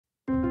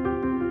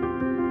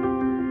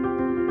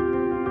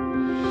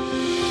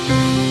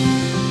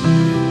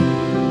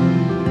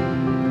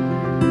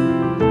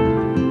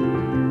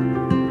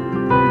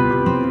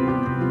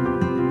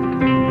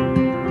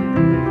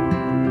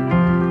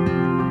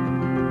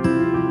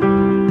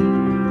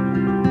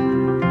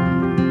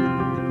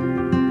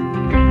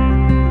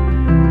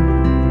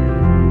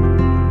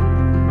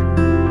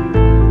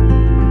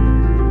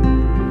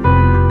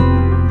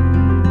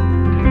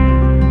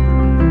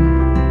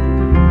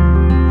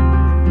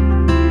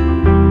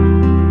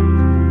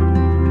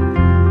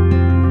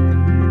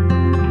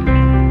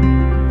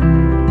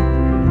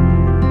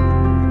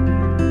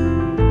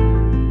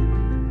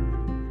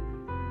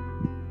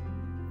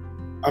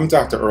I'm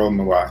Dr. Earl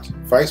Mawat,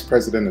 Vice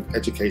President of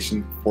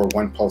Education for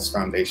One Pulse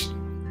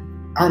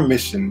Foundation. Our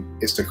mission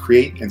is to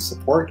create and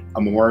support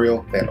a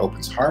memorial that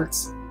opens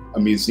hearts, a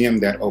museum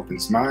that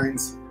opens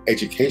minds,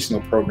 educational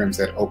programs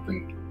that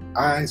open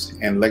eyes,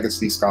 and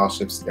legacy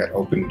scholarships that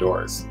open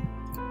doors.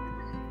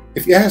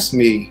 If you ask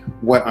me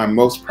what I'm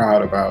most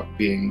proud about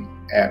being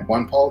at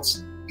One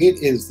Pulse,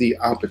 it is the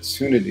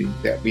opportunity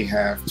that we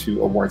have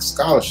to award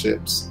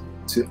scholarships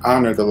to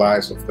honor the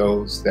lives of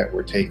those that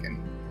were taken.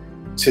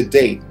 To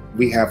date,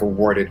 we have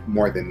awarded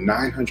more than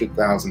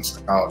 900,000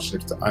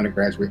 scholarships to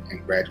undergraduate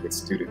and graduate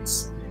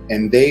students,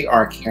 and they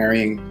are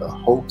carrying the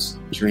hopes,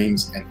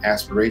 dreams, and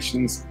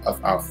aspirations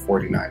of our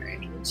 49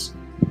 angels.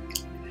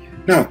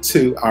 Now,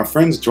 to our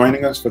friends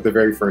joining us for the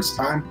very first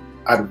time,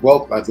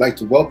 I'd like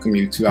to welcome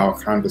you to our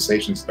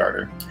conversation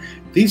starter.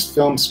 These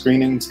film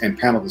screenings and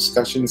panel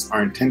discussions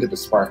are intended to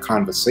spark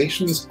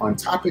conversations on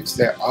topics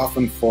that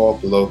often fall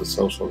below the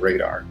social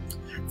radar.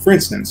 For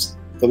instance,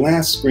 the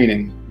last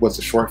screening was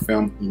the short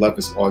film Love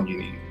Is All You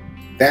Need.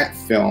 That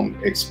film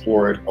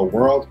explored a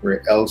world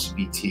where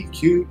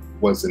LGBTQ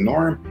was the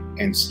norm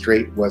and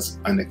straight was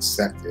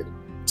unaccepted.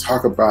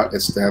 Talk about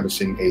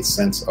establishing a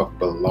sense of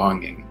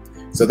belonging.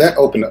 So that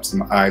opened up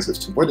some eyes as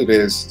to what it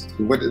is,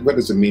 what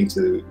does it mean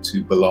to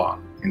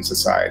belong in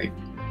society.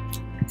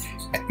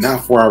 Now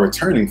for our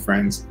returning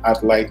friends,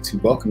 I'd like to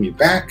welcome you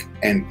back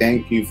and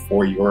thank you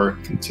for your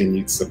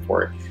continued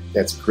support.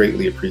 That's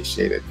greatly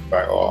appreciated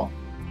by all.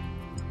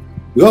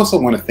 We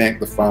also want to thank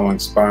the following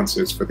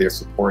sponsors for their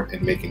support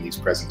in making these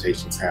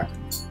presentations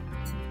happen.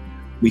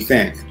 We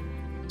thank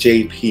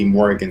J.P.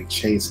 Morgan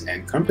Chase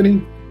 &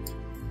 Company,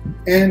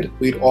 and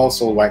we'd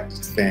also like to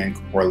thank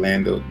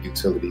Orlando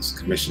Utilities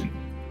Commission.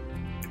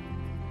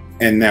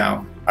 And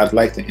now, I'd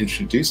like to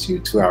introduce you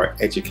to our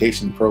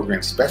Education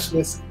Program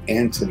Specialist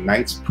and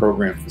tonight's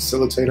program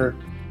facilitator,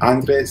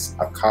 Andres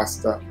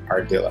Acosta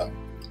Ardila.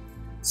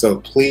 So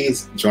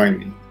please join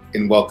me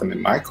in welcoming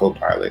my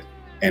co-pilot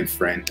and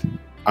friend,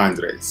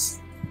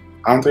 Andres.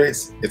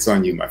 Andres, it's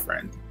on you, my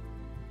friend.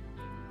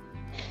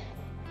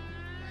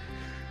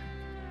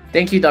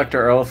 Thank you, Dr.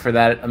 Earl, for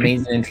that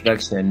amazing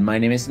introduction. My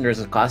name is Andres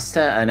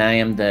Acosta, and I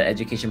am the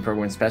Education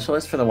Program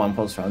Specialist for the One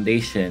Pulse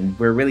Foundation.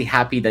 We're really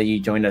happy that you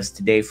joined us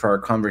today for our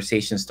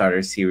Conversation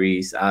Starter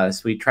series,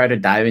 as we try to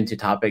dive into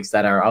topics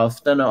that are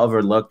often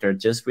overlooked or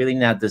just really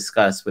not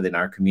discussed within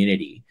our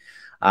community.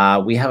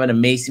 We have an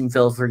amazing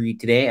film for you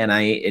today, and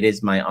it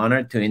is my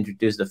honor to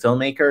introduce the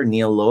filmmaker,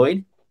 Neil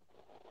Lloyd.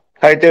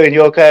 How you doing?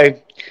 You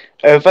okay?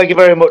 Thank you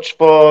very much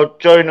for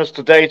joining us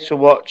today to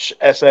watch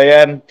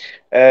S.A.M.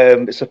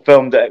 It's a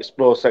film that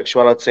explores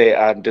sexuality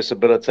and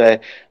disability,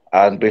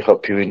 and we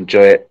hope you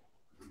enjoy it.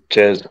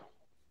 Cheers.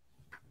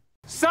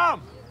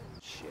 Sam!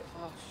 Shit.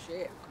 Oh,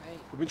 shit. Great.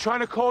 We've been trying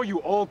to call you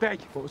all day.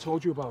 What I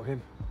told you about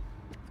him?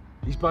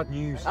 He's bad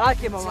news. I like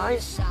him,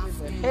 alright.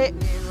 Hey.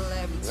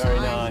 Very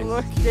nice.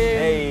 Look,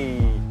 Hey.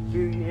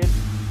 Julian.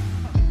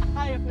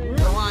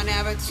 No one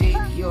ever take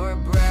your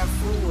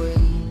breath away.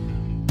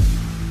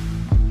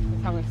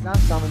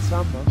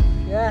 Sam, bro.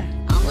 Yeah.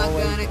 I'm not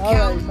gonna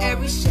count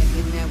every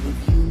second that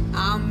with you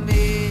I'm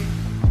in.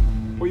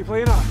 What are you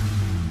playing at?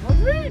 What do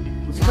you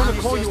mean? We've been trying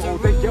to call you all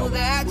day. Get up.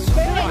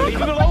 Leave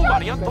him alone,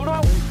 man. Don't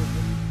know.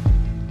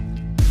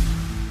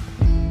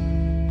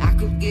 I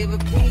could give a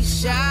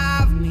piece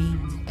of me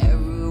to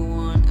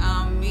everyone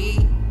I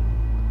meet.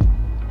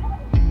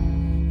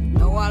 You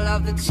know I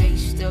love the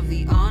taste of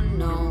the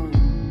unknown.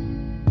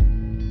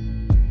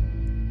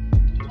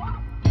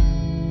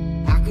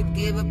 I could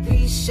give a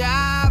piece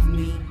of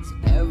me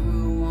to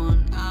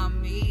everyone I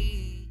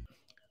meet.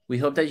 We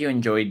hope that you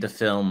enjoyed the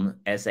film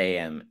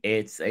S.A.M.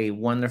 It's a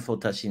wonderful,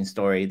 touching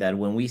story that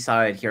when we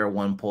saw it here at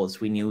One Pulse,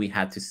 we knew we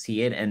had to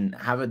see it and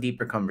have a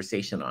deeper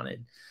conversation on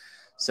it.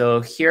 So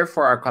here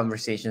for our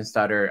conversation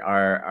starter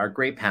are our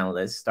great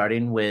panelists,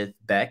 starting with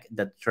Beck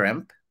the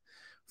Tramp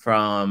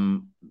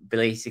from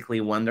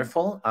Basically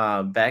Wonderful.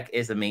 Beck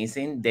is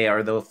amazing. They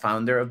are the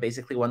founder of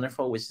Basically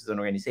Wonderful, which is an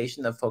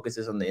organization that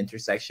focuses on the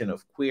intersection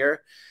of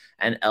queer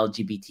and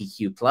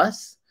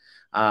LGBTQ+.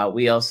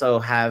 We also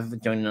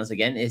have, joining us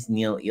again, is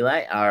Neil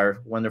Eli,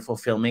 our wonderful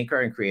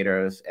filmmaker and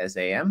creator of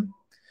S.A.M.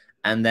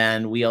 And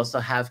then we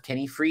also have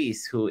Kenny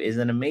Freeze, who is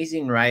an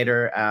amazing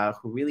writer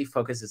who really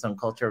focuses on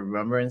cultural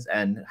remembrance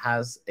and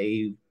has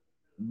a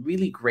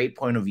really great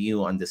point of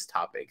view on this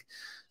topic.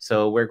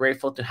 So we're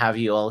grateful to have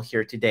you all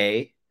here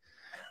today.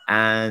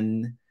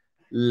 And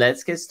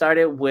let's get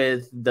started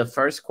with the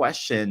first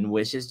question,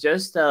 which is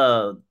just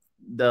the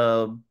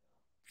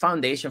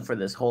foundation for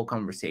this whole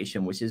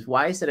conversation, which is,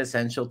 why is it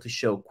essential to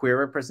show queer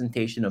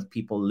representation of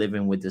people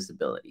living with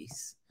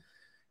disabilities?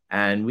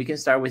 And we can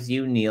start with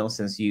you, Neil,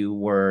 since you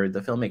were the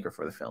filmmaker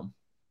for the film.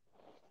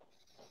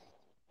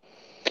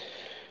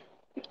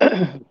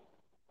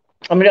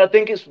 I mean, I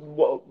think it's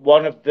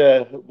one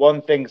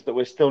things that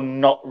we're still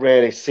not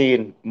really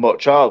seeing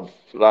much of,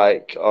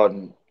 like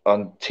on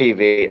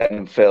TV and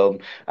in film.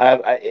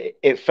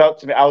 It felt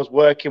to me, I was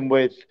working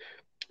with,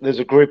 there's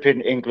a group in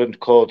England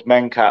called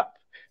MenCap,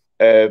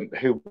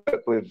 who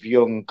work with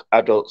young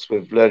adults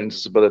with learning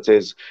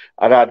disabilities,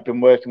 and I'd been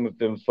working with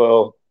them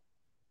for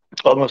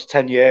almost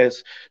 10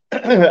 years.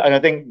 And I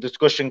think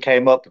discussion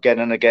came up again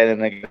and again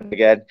and again and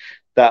again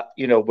that,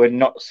 we're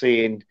not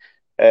seeing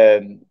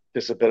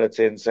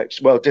disability and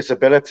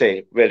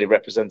disability really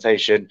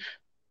representation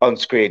on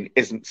screen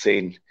isn't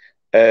seen,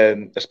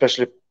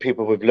 especially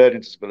people with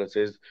learning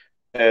disabilities.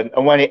 And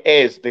when it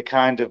is, they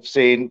kind of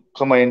seen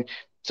coming,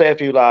 say a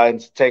few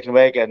lines, taken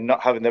away again,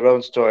 not having their own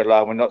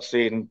storyline. We're not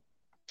seeing,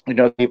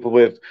 people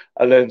with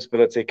a learning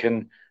disability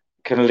can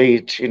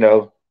lead,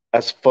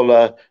 as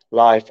fuller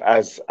life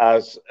as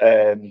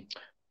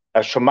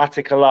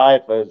traumatic a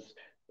life, as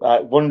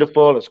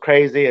wonderful, as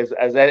crazy as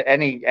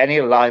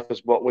any life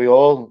as what we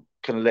all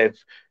can live.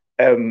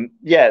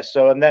 Yeah.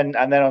 So and then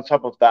on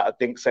top of that, I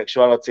think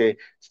sexuality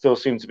still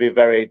seems to be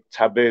very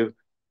taboo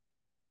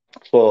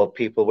for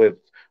people with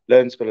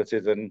learning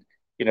disabilities, and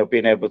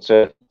being able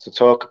to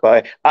talk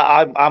about it.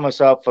 I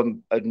myself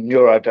am a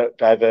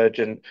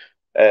neurodivergent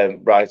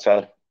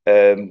writer.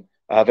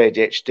 I have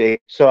ADHD,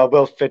 so I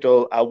will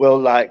fiddle. I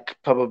will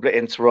probably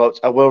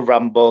interrupt. I will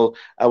ramble.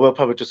 I will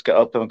probably just get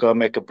up and go and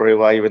make a brew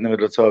while you're in the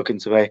middle of talking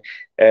to me.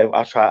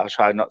 I'll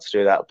try not to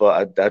do that,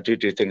 but I do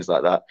things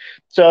like that.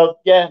 So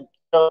yeah,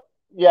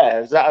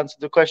 has that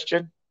answered the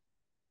question?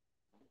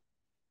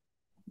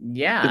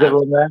 Yeah. Is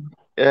everyone there?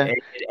 Yeah.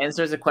 It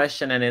answers the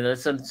question, and it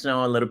lets us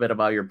know a little bit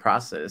about your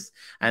process.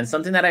 And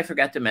something that I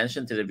forgot to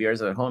mention to the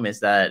viewers at home is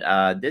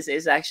that this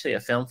is actually a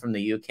film from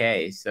the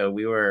UK. So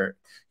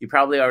you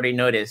probably already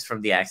noticed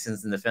from the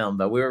accents in the film,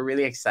 but we were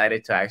really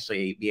excited to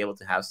actually be able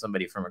to have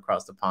somebody from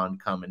across the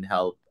pond come and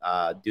help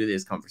do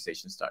this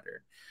conversation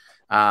starter.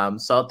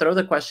 So I'll throw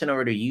the question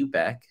over to you,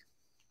 Beck.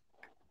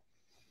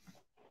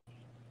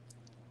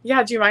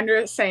 Yeah, do you mind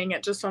saying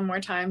it just one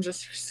more time?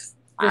 Just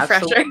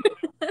refresher.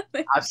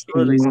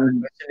 Absolutely. So the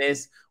question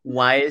is,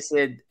 why is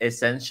it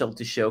essential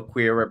to show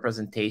queer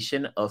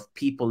representation of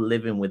people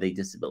living with a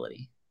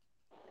disability?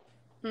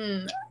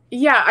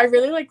 Yeah, I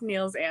really like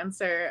Neil's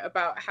answer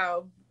about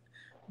how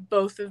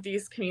both of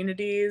these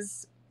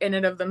communities in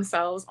and of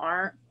themselves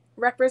aren't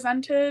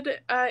represented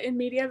in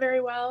media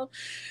very well.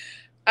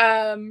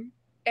 And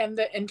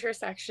the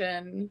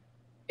intersection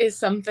is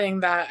something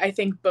that I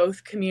think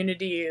both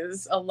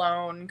communities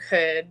alone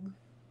could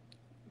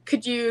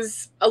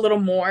use a little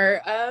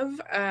more of.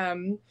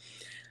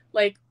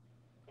 Like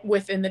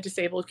within the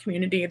disabled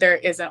community, there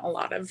isn't a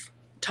lot of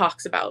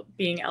talks about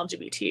being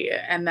LGBT,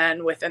 and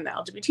then within the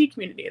LGBT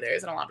community, there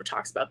isn't a lot of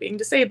talks about being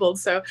disabled.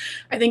 So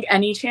I think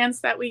any chance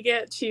that we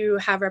get to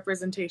have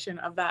representation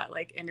of that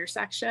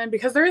intersection,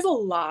 because there is a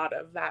lot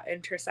of that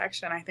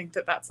intersection, I think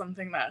that that's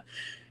something that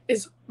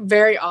is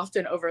very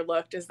often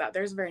overlooked, is that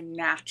there's a very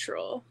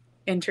natural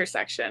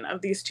intersection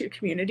of these two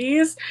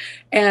communities,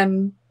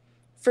 and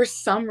for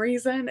some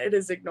reason it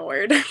is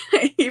ignored,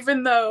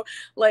 even though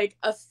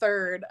a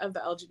third of the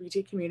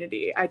LGBT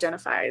community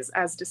identifies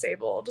as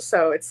disabled.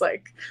 So it's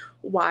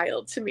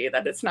wild to me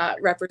that it's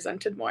not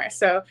represented more.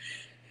 So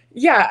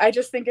yeah, I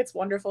just think it's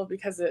wonderful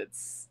because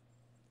it's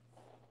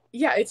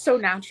so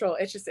natural.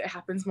 It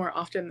happens more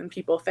often than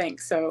people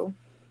think. So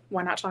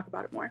why not talk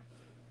about it more?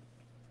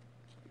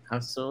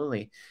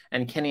 Absolutely.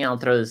 And Kenny, I'll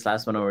throw this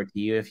last one over to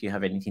you if you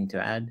have anything to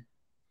add.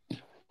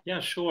 Yeah,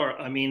 sure.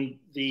 I mean,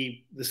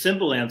 the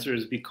simple answer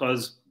is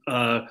because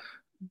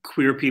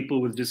queer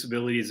people with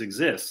disabilities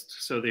exist,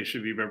 so they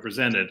should be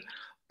represented.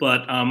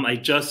 But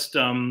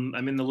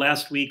in the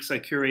last weeks, I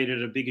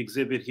curated a big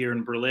exhibit here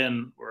in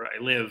Berlin, where I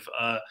live,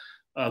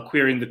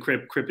 Queering the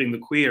Crip, Cripping the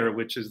Queer,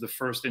 which is the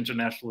first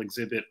international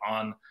exhibit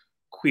on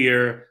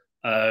queer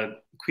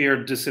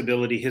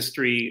disability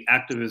history,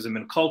 activism,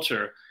 and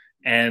culture.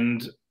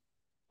 And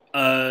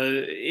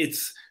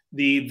it's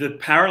the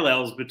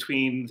parallels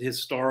between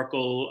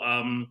historical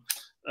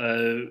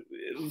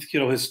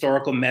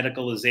historical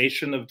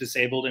medicalization of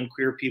disabled and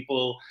queer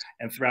people,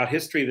 and throughout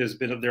history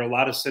there are a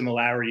lot of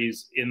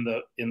similarities in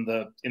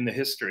the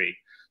history.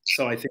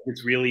 So I think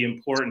it's really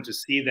important to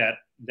see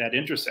that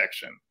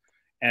intersection.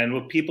 And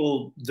what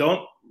people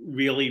don't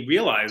really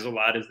realize a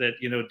lot is that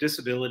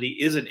disability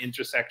is an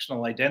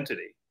intersectional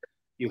identity.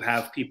 You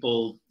have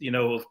people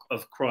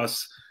of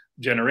cross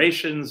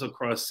generations,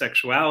 across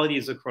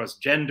sexualities, across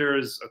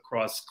genders,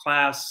 across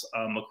class,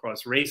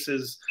 across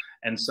races.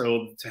 And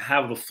so to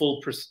have the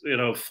full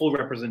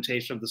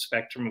representation of the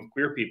spectrum of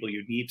queer people,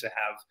 you need to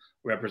have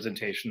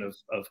representation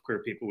of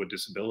queer people with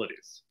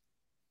disabilities.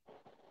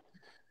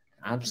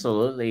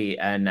 Absolutely.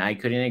 And I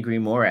couldn't agree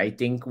more. I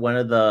think one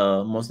of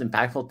the most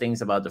impactful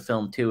things about the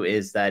film too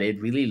is that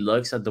it really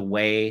looks at the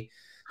way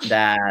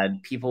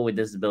that people with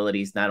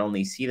disabilities not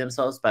only see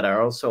themselves, but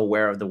are also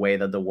aware of the way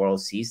that the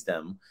world sees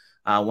them.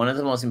 One of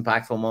the most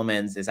impactful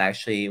moments is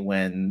actually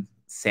when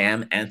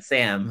Sam and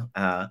S.A.M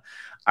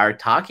are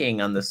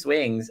talking on the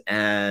swings,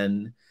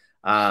 and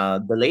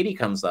the lady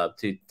comes up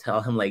to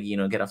tell him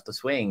get off the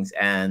swings,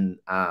 and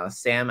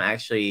S.A.M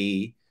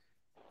actually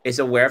is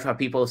aware of how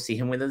people see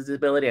him with a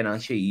disability and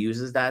actually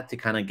uses that to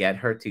kind of get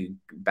her to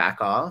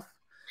back off.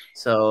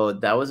 So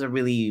that was a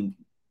really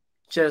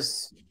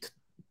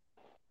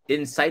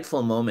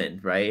insightful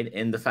moment, right?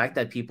 And the fact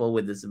that people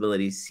with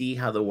disabilities see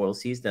how the world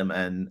sees them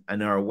and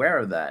are aware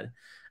of that.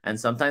 And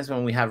sometimes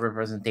when we have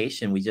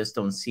representation, we just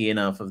don't see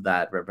enough of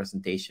that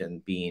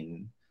representation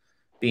being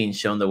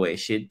shown the way it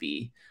should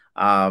be.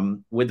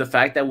 With the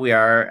fact that we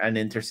are an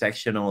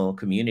intersectional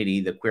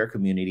community, the queer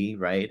community,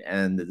 right,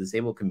 and the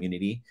disabled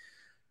community,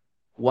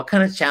 what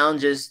kind of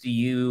challenges do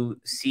you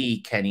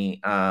see, Kenny,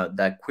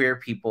 that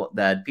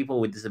people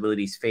with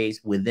disabilities face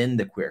within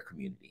the queer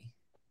community?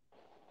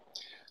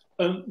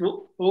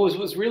 What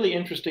was really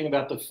interesting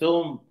about the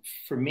film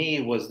for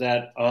me was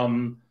that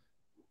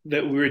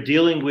that we were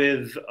dealing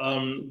with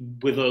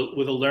a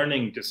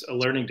learning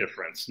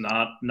difference,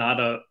 not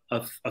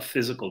a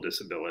physical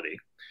disability.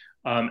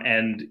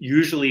 And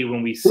usually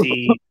when we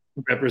see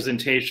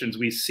representations,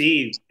 we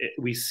see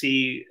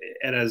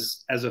it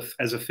as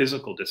a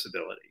physical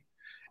disability.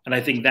 And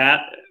I think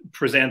that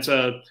presents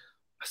a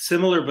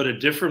similar but a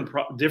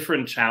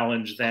different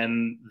challenge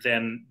than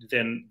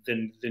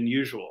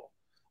usual.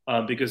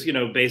 Because, you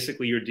know,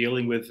 basically you're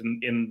dealing with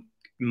in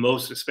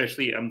most,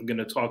 especially I'm going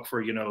to talk for,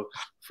 you know,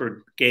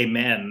 for gay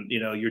men, you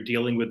know, you're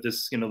dealing with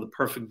this, you know,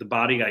 the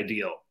body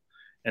ideal.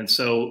 And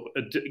so,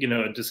 you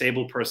know, a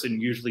disabled person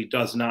usually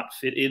does not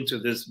fit into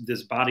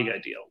this body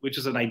ideal, which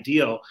is an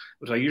ideal,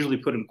 which I usually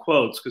put in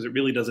quotes because it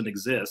really doesn't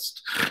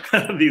exist,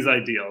 these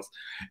ideals.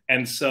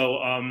 And so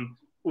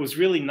what was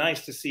really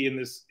nice to see in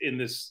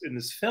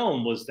this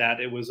film was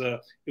that it was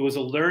a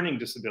learning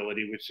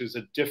disability, which is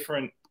a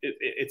different.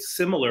 It's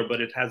similar,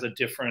 but it has a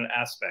different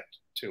aspect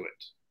to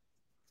it.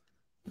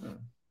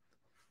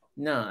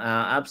 No,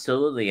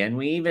 absolutely. And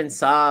we even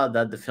saw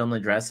that the film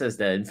addresses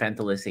the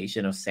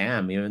infantilization of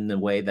Sam, even the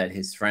way that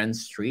his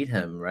friends treat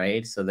him,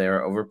 right? So they're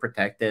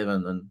overprotective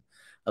and then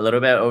a little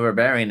bit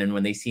overbearing. And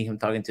when they see him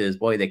talking to his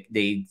boy,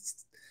 they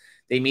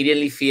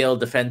immediately feel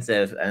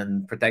defensive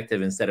and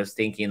protective instead of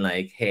thinking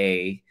like,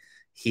 hey,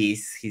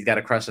 he's got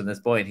a crush on this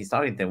boy and he's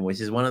talking to him, which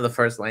is one of the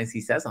first lines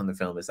he says on the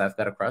film is, I've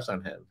got a crush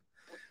on him.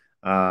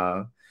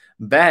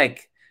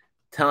 Beck,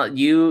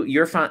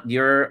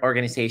 your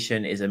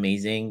organization is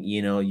amazing.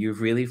 You know,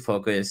 you've really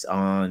focused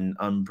on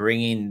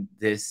bringing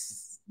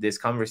this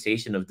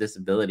conversation of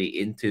disability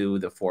into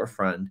the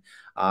forefront.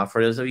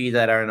 For those of you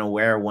that aren't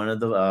aware, one of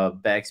the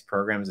Beck's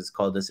programs is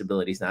called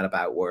Disabilities Not a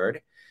Bad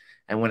Word.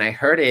 And when I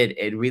heard it,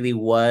 it really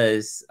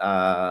was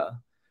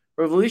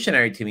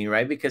revolutionary to me,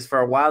 right? Because for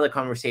a while the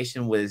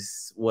conversation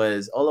was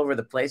all over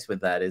the place with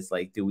that. It's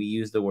like, do we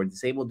use the word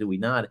disabled? Do we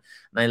not?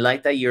 And I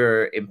like that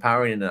you're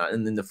empowering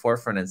and in the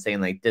forefront and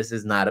saying like, this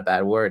is not a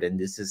bad word and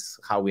this is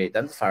how we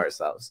identify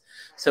ourselves.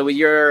 So with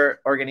your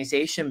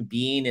organization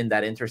being in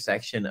that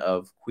intersection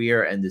of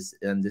queer and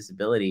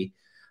disability,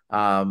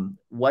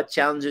 what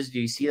challenges do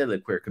you see that the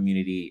queer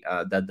community,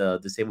 that the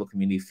disabled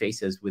community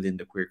faces within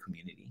the queer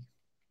community?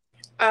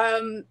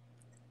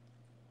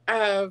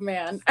 Oh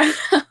man,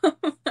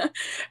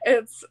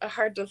 it's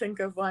hard to think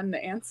of one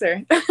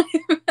answer.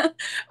 But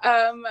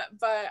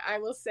I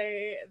will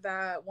say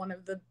that one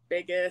of the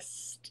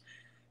biggest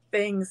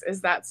things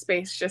is that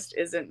space just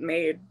isn't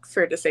made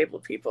for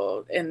disabled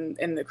people in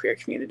the queer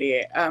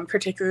community,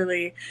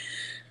 particularly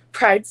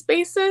pride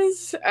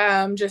spaces.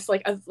 Just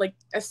like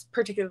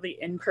particularly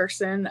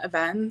in-person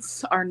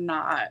events are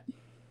not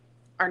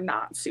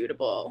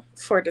suitable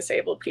for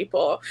disabled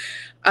people,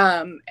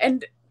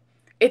 and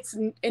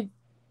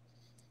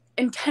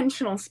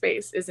intentional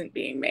space isn't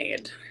being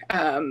made.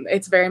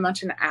 It's very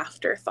much an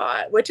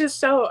afterthought, which is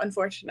so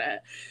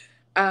unfortunate.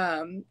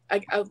 A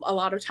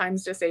lot of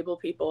times disabled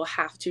people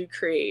have to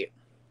create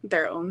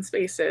their own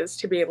spaces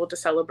to be able to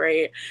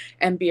celebrate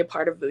and be a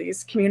part of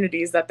these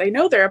communities that they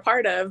know they're a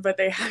part of, but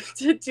they have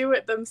to do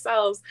it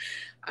themselves.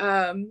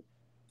 And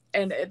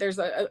there's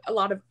a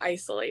lot of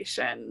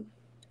isolation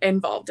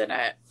involved in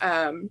it.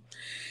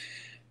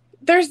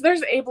 There's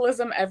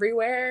ableism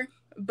everywhere,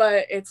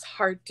 but it's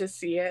hard to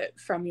see it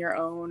from your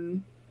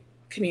own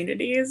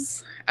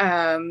communities.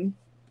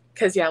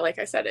 Because yeah, like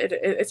I said,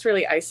 it's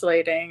really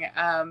isolating.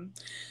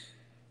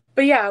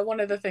 But yeah, one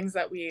of the things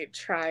that we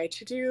try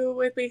to do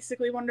with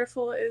Basically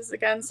Wonderful is,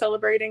 again,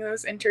 celebrating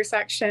those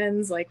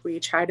intersections. Like, we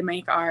try to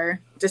make our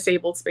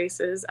disabled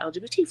spaces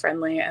LGBT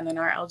friendly and then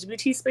our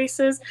LGBT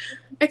spaces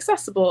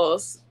accessible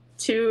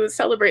to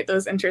celebrate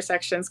those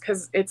intersections,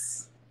 because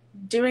it's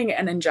doing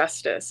an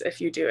injustice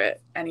if you do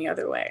it any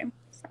other way.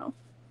 So.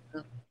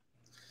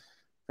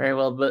 Very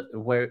well, but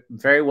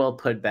very well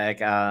put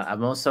back.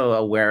 I'm also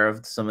aware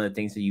of some of the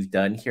things that you've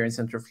done here in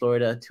Central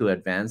Florida to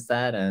advance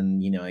that,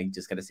 and I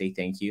just got to say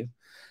thank you,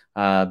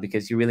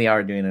 because you really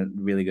are doing a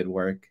really good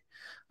work.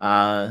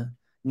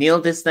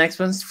 Neil, this next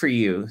one's for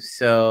you.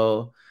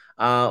 So,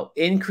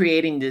 in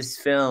creating this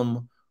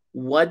film,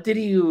 what did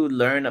you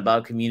learn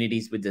about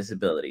communities with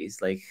disabilities?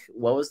 Like,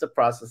 what was the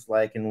process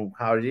like, and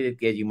how did it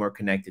get you more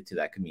connected to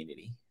that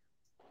community?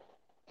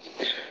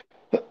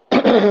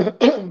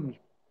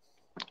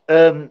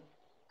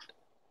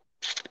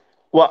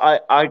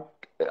 Well,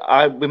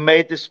 we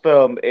made this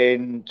film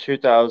in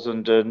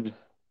 2000 and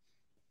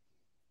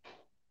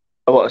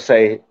I want to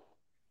say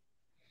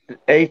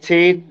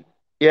 18,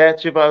 yeah,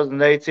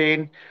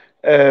 2018.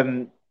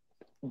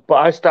 but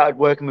I started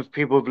working with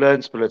people with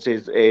learning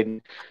disabilities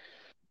in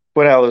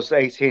when I was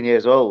 18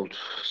 years old.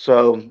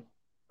 So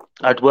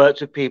I'd worked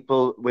with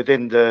people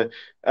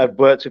I'd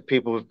worked with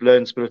people with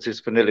learning disabilities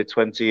for nearly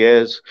 20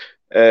 years,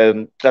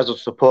 as a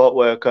support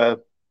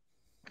worker,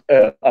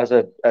 as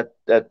a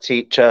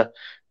teacher.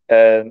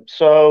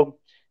 So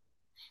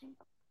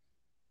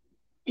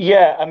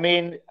yeah, I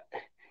mean,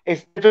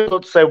 it's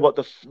difficult to say what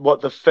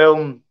the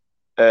film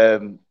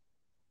um,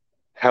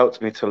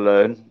 helped me to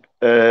learn.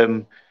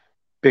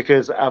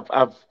 Because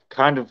I've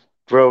kind of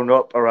grown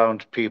up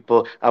around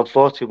people. I'm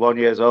 41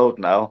 years old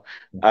now,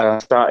 and I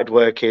started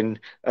working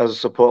as a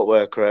support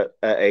worker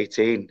at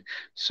 18.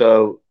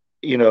 So,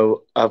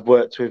 I've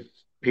worked with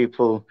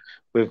people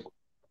with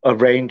a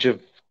range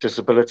of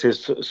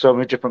disabilities, so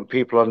many different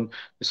people on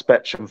the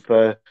spectrum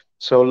for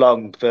so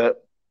long that,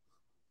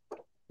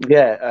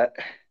 yeah,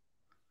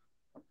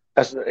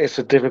 it's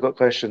a difficult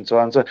question to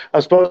answer. I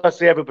suppose I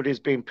see everybody as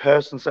being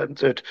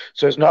person-centered,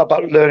 so it's not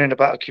about learning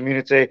about a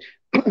community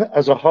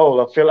as a whole.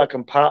 I feel like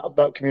I'm part of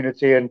that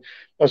community, and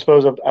I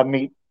suppose I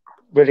meet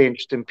really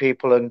interesting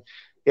people, and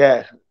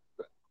yeah,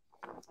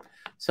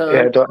 So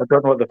I don't know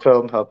what the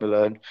film helped me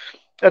learn.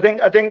 I think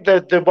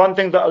the one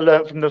thing that I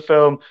learned from the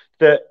film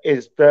that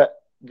is that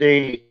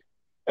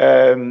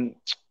um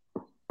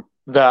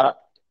that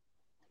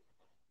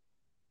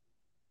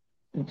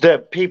the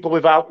people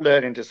without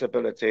learning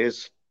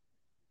disabilities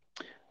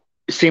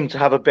seem to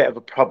have a bit of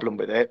a problem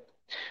with it.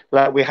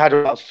 Like we had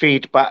a lot of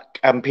feedback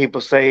and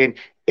people saying,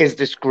 is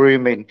this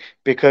grooming?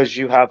 Because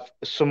you have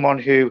someone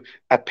who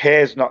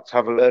appears not to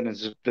have a learning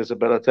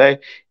disability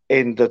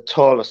in the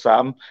taller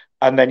Sam,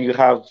 and then you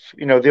have,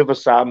 the other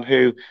Sam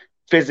who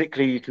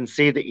physically you can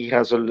see that he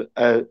has a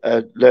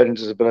learning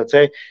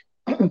disability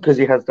because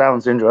he has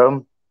Down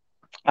syndrome.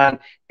 And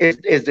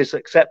is this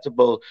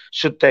acceptable?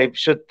 Should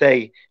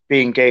they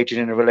be engaging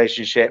in a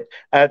relationship?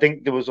 And I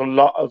think there was a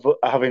lot of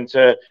having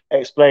to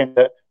explain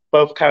that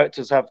both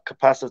characters have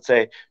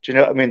capacity. Do you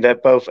know what I mean? They're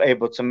both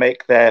able to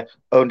make their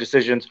own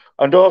decisions.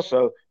 And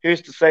also,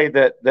 who's to say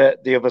that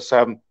the other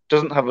Sam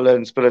doesn't have a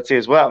learning disability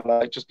as well?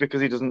 Like just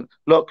because he doesn't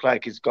look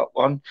like he's got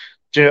one.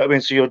 Do you know what I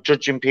mean? So you're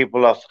judging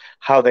people off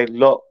how they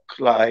look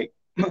like.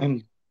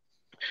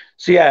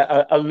 So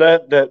yeah, I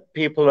learned that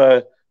people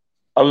are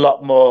a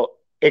lot more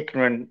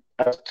ignorant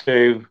as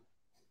to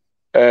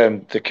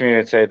the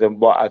community than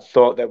what I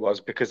thought there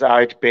was because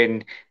I'd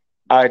been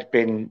I'd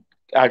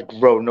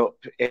grown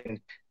up in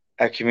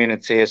a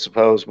community, I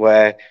suppose,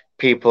 where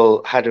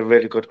people had a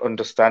really good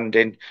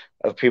understanding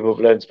of people with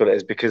learning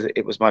disabilities because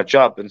it was my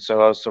job, and so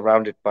I was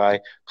surrounded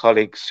by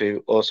colleagues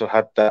who also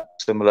had that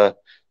similar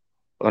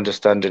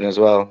understanding as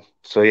well.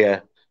 So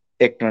yeah,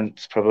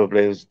 ignorance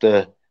probably was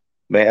the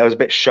main. I was a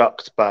bit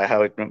shocked by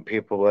how ignorant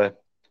people were.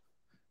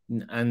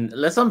 and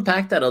let's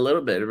unpack that a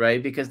little bit,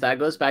 right? Because that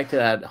goes back to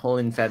that whole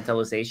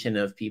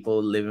infantilization of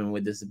people living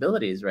with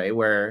disabilities, right?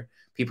 Where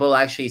people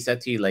actually said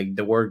to you like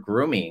the word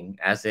grooming,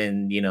 as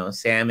in,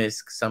 Sam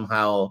is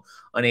somehow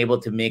unable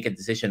to make a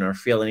decision or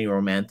feel any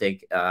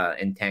romantic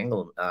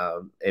entangled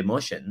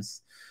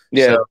emotions.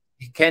 Yeah. So,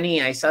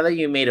 Kenny, I saw that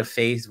you made a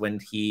face when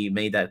he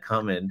made that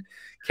comment.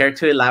 Care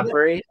to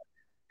elaborate?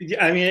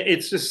 Yeah, I mean,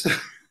 it's just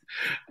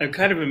I'm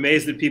kind of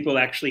amazed that people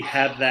actually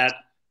had that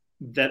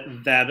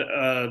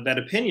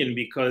opinion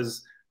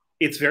because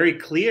it's very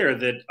clear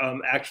that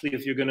actually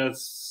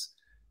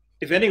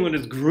if anyone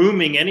is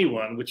grooming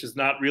anyone, which is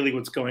not really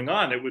what's going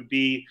on, it would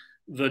be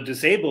the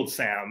disabled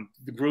Sam,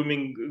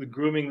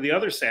 grooming the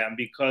other Sam,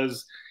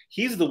 because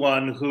he's the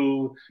one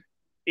who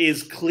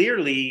is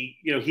clearly,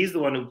 he's the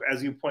one who,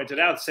 as you pointed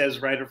out,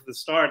 says right from the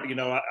start,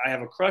 I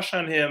have a crush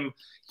on him.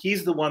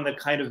 He's the one that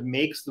kind of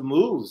makes the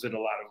moves in a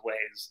lot of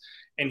ways,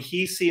 and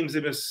he seems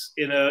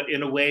in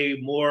a way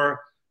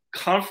more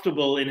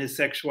comfortable in his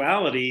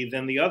sexuality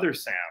than the other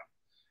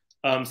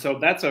Sam. So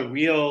that's a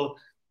real,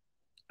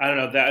 I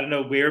don't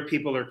know where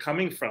people are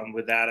coming from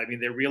with that. I mean,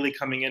 they're really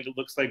coming in, it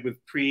looks like, with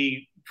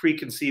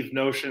preconceived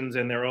notions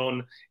and their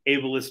own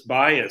ableist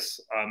bias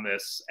on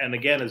this. And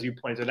again, as you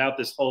pointed out,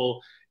 this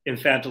whole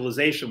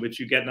infantilization, which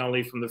you get not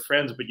only from the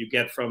friends, but you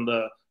get from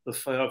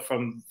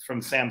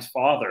from Sam's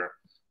father.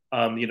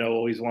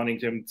 Always wanting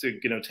him to,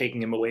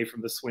 taking him away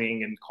from the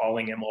swing and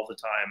calling him all the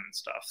time and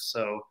stuff.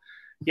 So,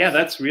 yeah,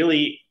 that's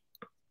really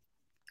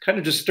kind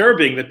of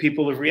disturbing that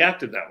people have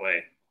reacted that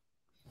way.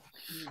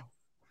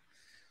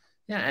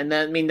 Yeah, and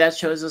that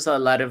shows us a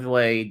lot of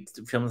why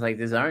films like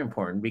this are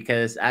important,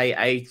 because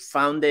I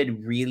found it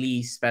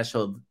really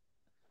special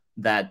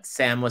that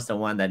Sam was the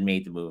one that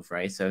made the move,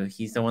 right? So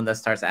he's the one that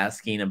starts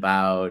asking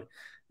about,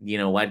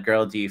 what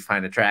girl do you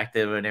find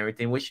attractive and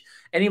everything, which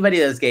anybody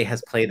that's gay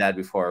has played that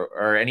before,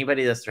 or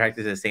anybody that's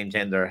attracted to the same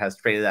gender has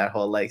played that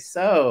whole, like,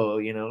 so,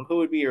 who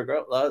would be your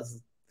girl?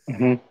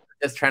 Mm-hmm.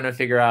 Just trying to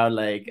figure out,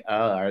 like,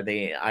 oh, are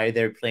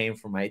they playing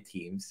for my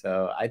team?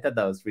 So I thought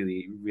that was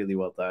really, really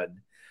well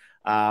done.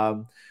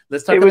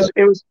 Let's talk It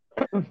was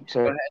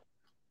sorry.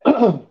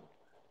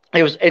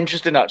 It was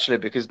interesting actually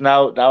because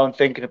now I'm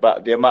thinking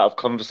about the amount of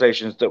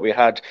conversations that we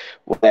had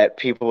where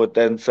people would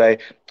then say,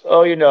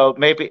 "Oh,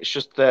 maybe it's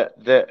just that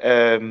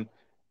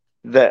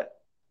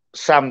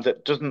Sam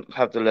that doesn't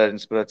have the learning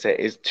disability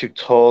is too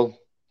tall.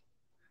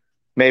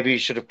 Maybe you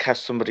should have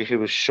cast somebody who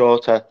was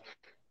shorter.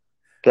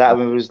 That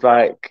was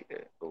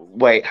like,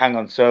 wait, hang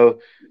on. So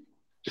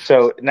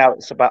now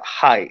it's about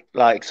height.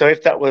 Like, so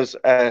if that was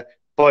a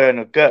boy and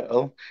a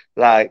girl,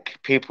 like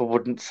people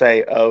wouldn't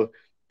say, oh,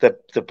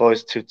 the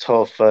boy's too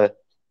tall for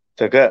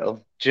the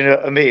girl. Do you know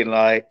what I mean?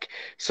 Like,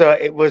 so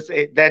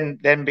it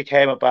then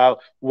became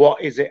about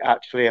what is it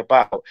actually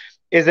about?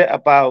 Is it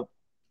about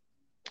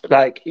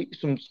like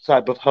some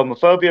type of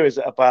homophobia? Is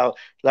it about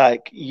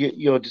like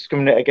you're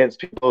discriminating against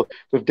people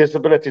with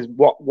disabilities?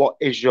 What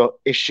is your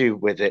issue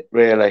with it,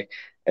 really?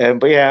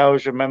 But yeah, I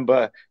always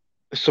remember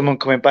someone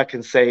coming back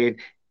and saying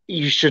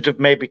you should have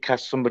maybe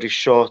cast somebody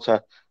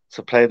shorter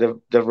to play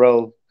the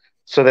role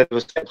so they were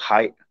same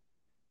height.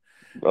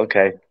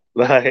 Okay,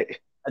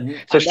 like so and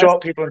that's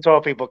short people and tall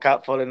people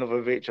can't fall in love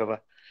with each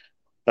other.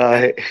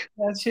 Like,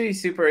 That's actually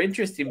super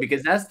interesting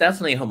because that's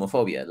definitely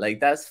homophobia. Like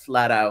that's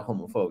flat out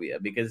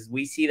homophobia because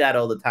we see that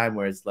all the time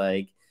where it's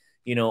like,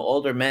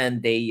 older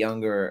men date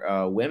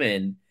younger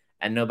women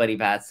and nobody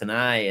bats an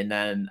eye, and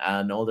then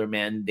an older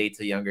man dates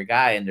a younger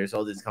guy, and there's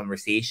all this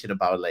conversation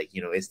about like,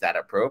 is that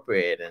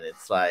appropriate? And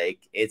it's like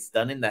it's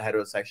done in the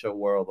heterosexual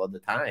world all the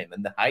time,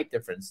 and the height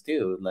difference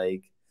too.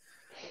 Like,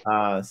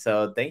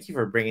 so thank you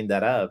for bringing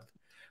that up.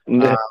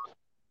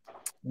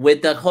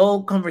 With the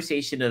whole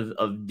conversation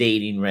of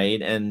dating,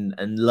 right,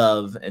 and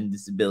love and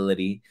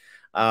disability,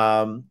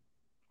 um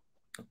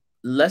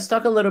let's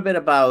talk a little bit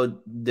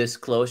about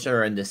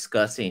disclosure and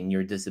discussing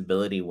your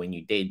disability when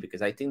you date,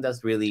 because I think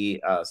that's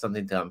really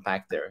something to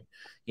unpack there.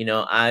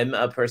 I'm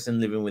a person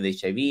living with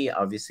HIV.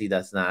 Obviously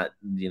that's not,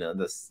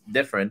 that's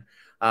different.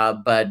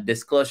 But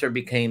disclosure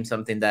became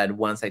something that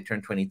once I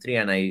turned 23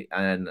 and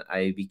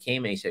I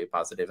became HIV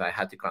positive, I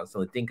had to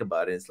constantly think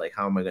about it. It's like,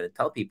 how am I going to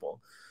tell people?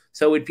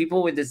 So with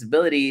people with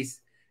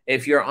disabilities,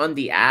 if you're on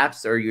the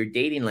apps or you're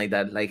dating like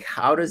that, like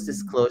how does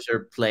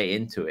disclosure play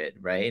into it,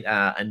 right?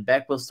 And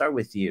Beck, we'll start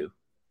with you.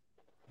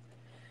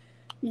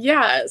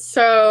 Yeah,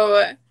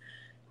 so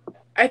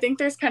I think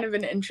there's kind of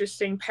an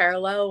interesting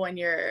parallel when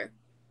you're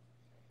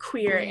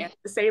queer and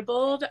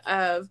disabled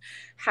of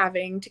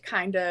having to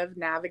kind of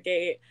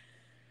navigate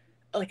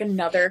like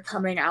another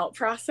coming out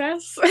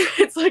process.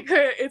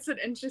 It's an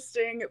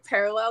interesting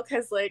parallel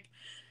because like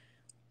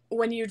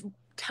when you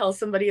tell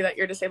somebody that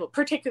you're disabled,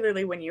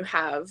 particularly when you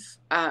have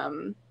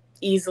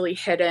easily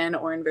hidden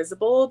or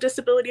invisible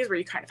disabilities where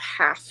you kind of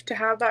have to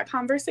have that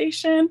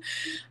conversation,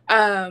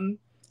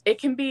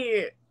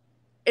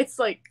 it's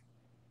like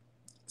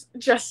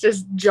just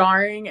as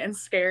jarring and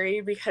scary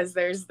because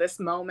there's this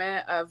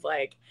moment of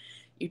like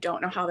you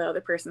don't know how the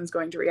other person's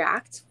going to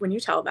react when you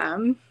tell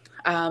them.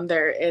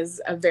 There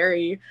is a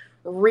very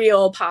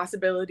real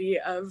possibility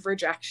of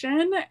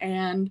rejection,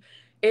 and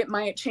it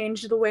might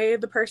change the way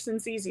the person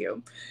sees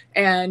you.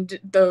 And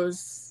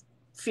those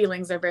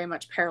feelings are very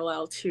much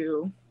parallel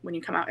to when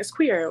you come out as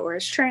queer or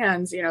as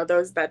trans,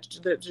 those that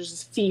there's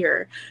just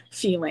fear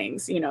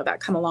feelings, that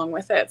come along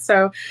with it.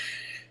 So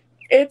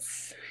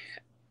it's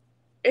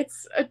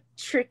a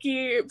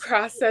tricky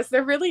process.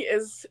 There really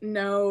is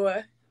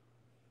no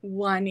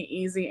one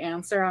easy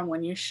answer on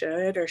when you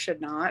should or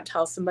should not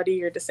tell somebody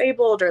you're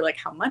disabled or like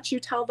how much you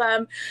tell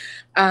them.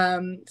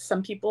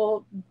 Some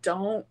people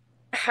don't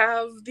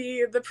have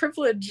the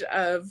privilege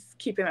of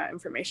keeping that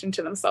information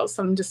to themselves.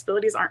 Some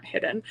disabilities aren't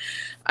hidden.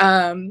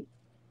 But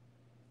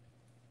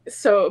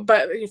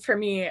for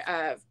me,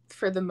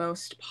 for the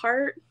most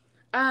part,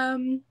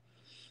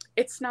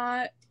 it's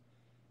not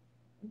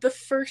the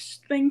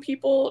first thing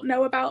people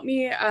know about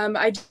me.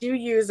 I do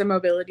use a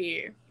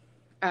mobility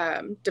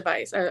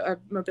device, a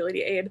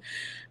mobility aid,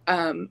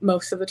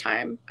 most of the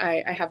time.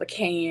 I have a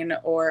cane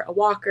or a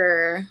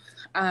walker.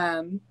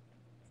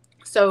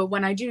 So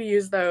when I do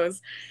use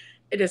those,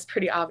 it is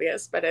pretty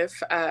obvious. But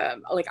if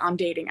like on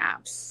dating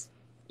apps,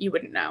 you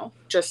wouldn't know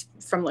just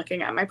from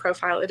looking at my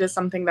profile. It is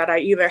something that I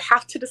either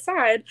have to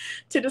decide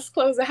to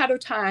disclose ahead of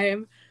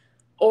time,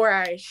 or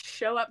I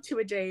show up to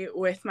a date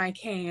with my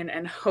cane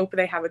and hope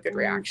they have a good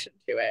reaction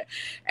to it.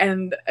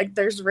 And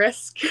there's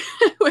risk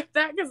with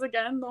that because,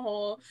 again, the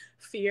whole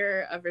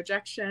fear of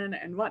rejection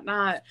and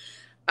whatnot.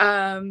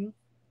 But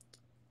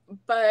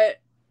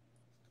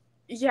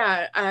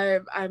yeah,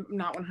 I'm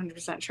not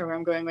 100% sure where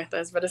I'm going with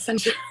this, but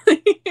essentially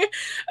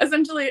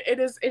it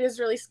is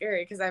really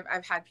scary because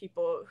I've had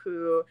people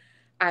who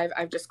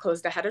I've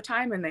disclosed ahead of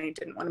time and they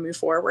didn't want to move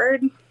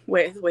forward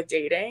with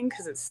dating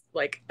because it's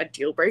like a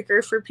deal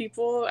breaker for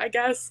people, I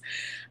guess.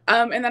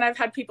 And then I've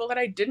had people that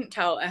I didn't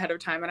tell ahead of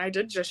time and I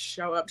did just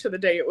show up to the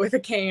date with a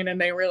cane and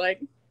they were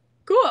like,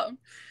 cool,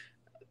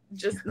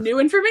 just new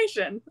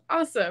information.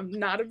 Awesome.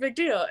 Not a big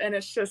deal. And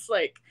it's just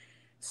like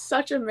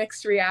such a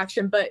mixed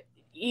reaction, but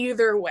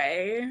either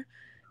way,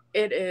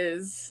 it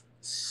is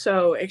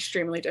so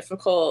extremely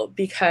difficult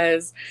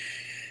because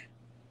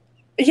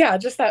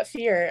just that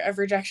fear of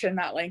rejection,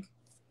 that like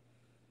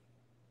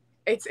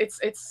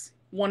it's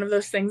one of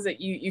those things that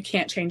you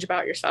can't change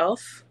about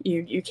yourself.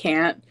 You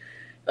can't,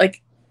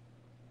 like,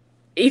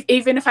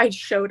 even if I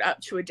showed up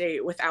to a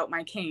date without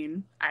my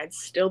cane, I'd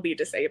still be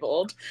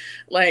disabled.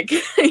 Like,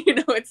 you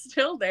know, it's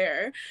still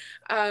there.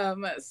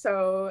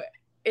 So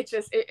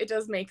it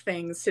does make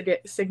things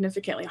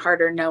significantly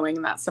harder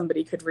knowing that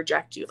somebody could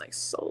reject you like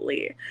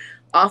solely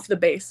off the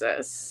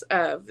basis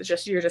of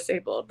just you're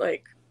disabled.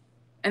 Like,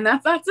 and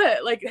that's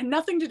it. Like,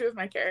 nothing to do with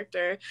my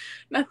character,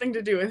 nothing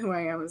to do with who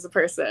I am as a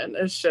person.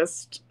 It's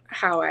just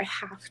how I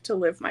have to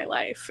live my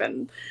life.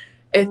 And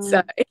it's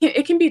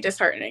it can be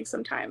disheartening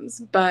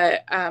sometimes,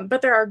 but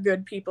there are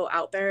good people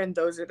out there, and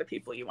those are the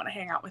people you want to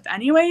hang out with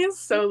anyways.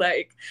 So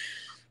like,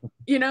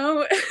 you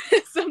know,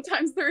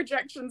 sometimes the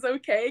rejection's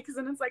okay, because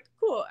then it's like,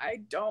 cool, I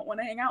don't want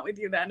to hang out with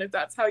you then if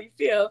that's how you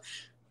feel.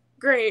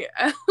 Great.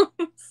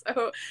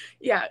 So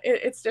yeah,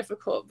 it's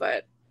difficult,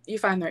 but you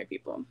find the right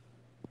people.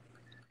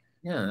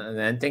 Yeah,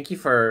 and thank you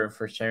for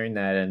sharing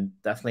that. And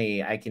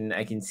definitely, I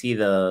can see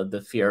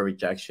the fear of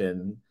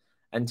rejection,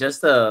 and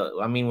just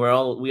I mean,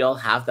 we all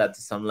have that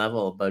to some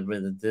level, but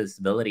with a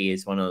disability,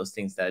 it's one of those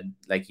things that,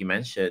 like you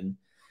mentioned,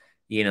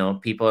 you know,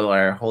 people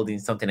are holding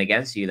something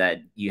against you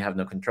that you have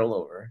no control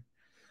over.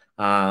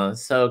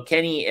 So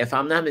Kenny, if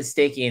I'm not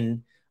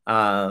mistaken,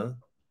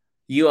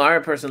 you are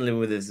a person living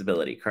with a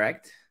disability,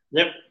 correct?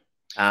 Yep.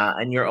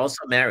 And you're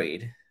also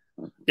married.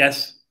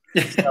 Yes.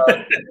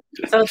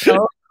 So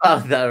tell us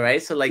about that,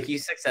 right? So like, you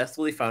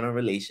successfully found a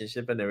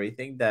relationship and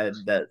everything,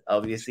 that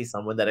obviously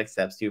someone that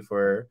accepts you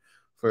for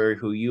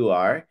who you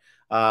are.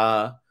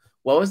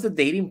 What was the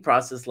dating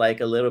process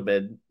like a little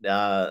bit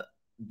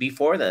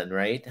before then,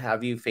 right?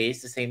 Have you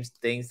faced the same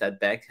things that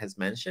Beck has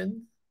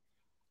mentioned?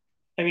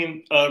 I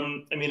mean,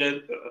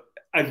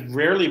 I've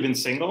rarely been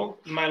single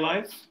in my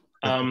life.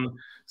 I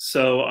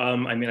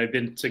mean, I've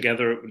been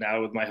together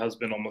now with my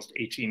husband almost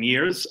 18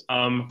 years.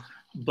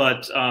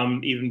 But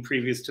even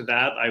previous to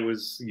that, I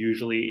was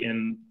usually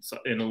in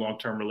a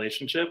long-term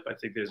relationship. I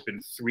think there's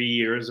been 3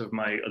 years of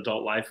my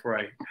adult life where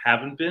I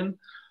haven't been.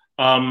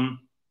 I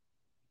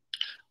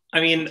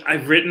mean,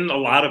 I've written a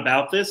lot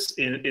about this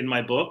in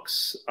my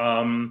books.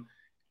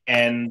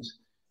 And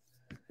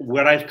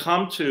what I've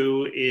come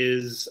to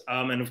is,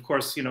 and of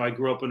course, you know, I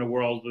grew up in a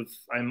world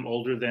I'm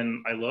older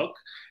than I look,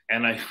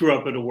 and I grew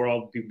up in a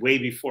world way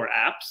before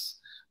apps.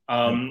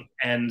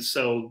 And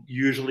so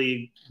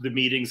usually the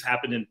meetings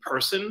happen in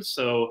person.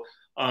 So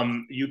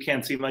you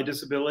can't see my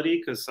disability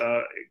because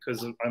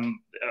I'm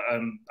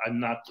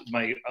not,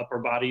 my upper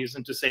body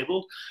isn't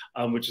disabled,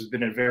 which has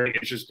been a very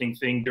interesting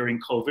thing during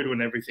COVID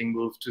when everything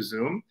moved to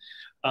Zoom.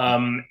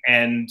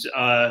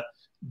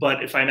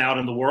 But if I'm out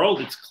in the world,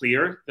 it's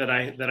clear that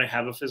I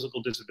have a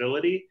physical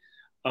disability.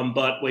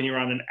 But when you're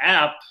on an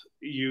app,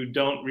 you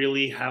don't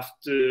really have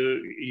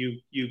to.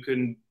 You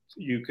can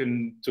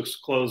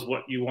disclose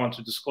what you want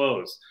to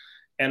disclose.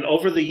 And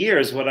over the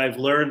years, what I've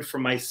learned for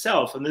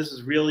myself, and this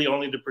is really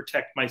only to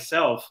protect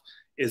myself,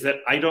 is that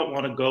I don't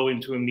want to go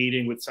into a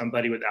meeting with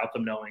somebody without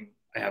them knowing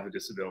I have a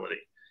disability.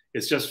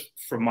 It's just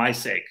for my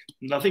sake,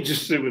 nothing to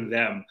do with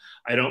them.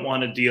 I don't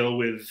want to deal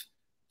with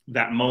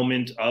that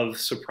moment of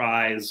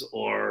surprise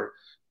or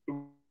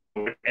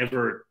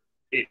whatever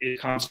it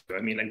comes to.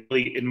 I mean, I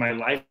really, in my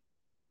life,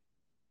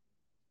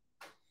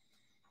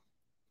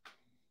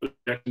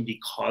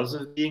 because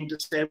of being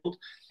disabled,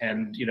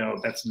 and you know,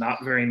 that's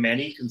not very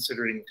many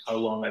considering how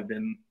long I've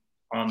been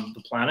on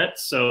the planet.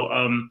 So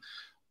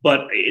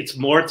but it's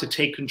more to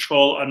take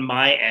control on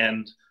my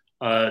end,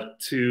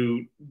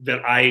 to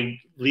that at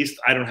least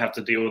I don't have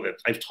to deal with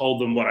it. I've told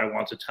them what I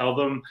want to tell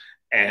them,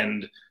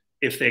 and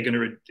if they're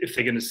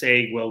gonna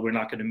say, well, we're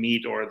not gonna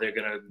meet, or they're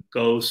gonna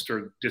ghost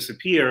or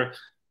disappear,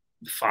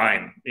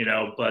 fine, you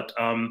know. But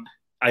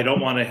I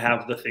don't want to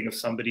have the thing of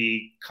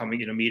somebody coming,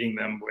 you know, meeting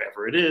them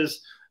wherever it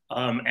is,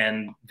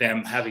 and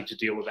them having to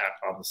deal with that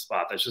on the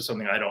spot. That's just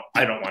something I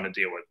don't want to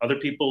deal with. Other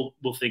people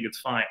will think it's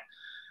fine,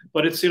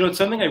 but it's, you know, it's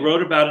something I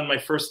wrote about in my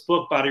first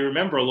book, Body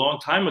Remember, a long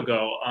time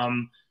ago.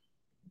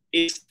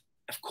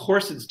 Of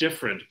course it's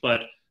different,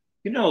 but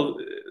you know,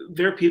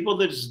 there are people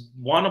that just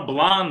want a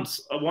blonde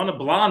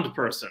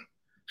person.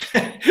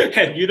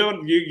 And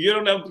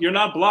you're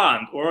not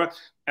blonde. Or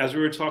as we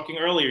were talking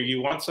earlier,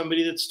 you want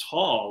somebody that's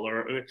tall,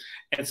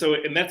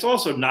 and that's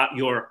also not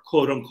your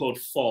quote unquote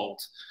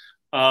fault.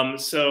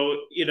 So,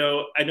 you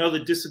know, I know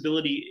that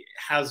disability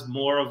has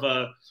more of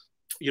a,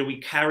 you know,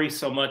 we carry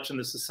so much in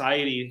the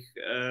society,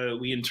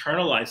 we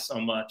internalize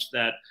so much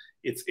that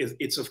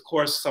it's of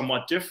course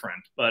somewhat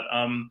different, but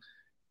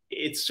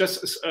it's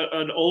just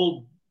an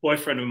old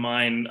boyfriend of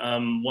mine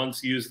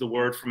once used the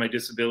word for my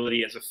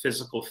disability as a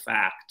physical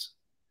fact.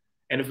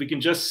 And if we can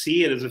just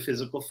see it as a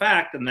physical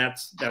fact, then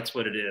that's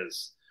what it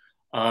is.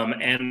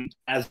 And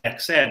as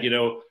Beck said, you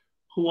know,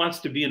 who wants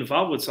to be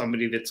involved with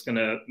somebody that's going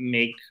to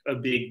make a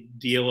big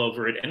deal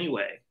over it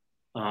anyway?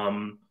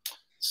 But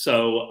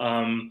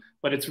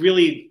it's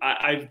really,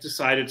 I've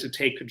decided to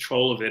take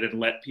control of it and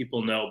let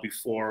people know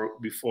before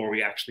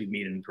we actually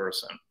meet in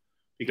person.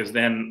 Because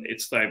then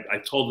it's like, I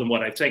told them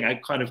what I'm saying. I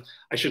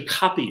should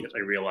copy it, I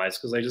realize,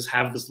 because I just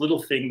have this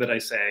little thing that I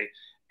say,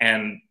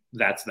 and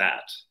that's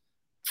that.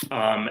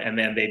 And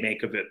then they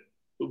make of it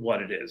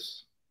what it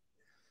is.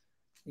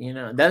 You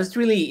know, that's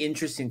really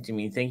interesting to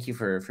me. Thank you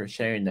for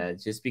sharing that.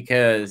 Just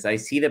because I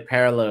see the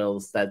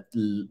parallels that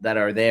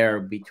are there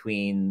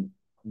between,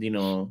 you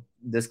know,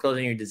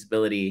 disclosing your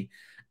disability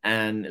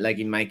and, like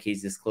in my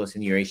case,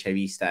 disclosing your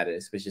HIV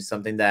status, which is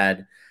something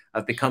that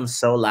I've become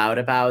so loud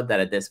about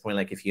that at this point,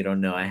 like if you don't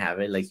know I have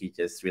it, like you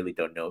just really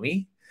don't know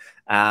me.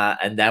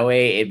 And that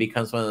way it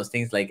becomes one of those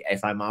things, like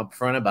if I'm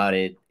upfront about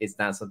it, it's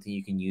not something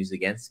you can use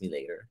against me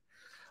later.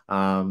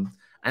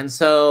 And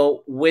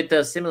so with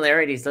the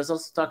similarities, let's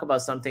also talk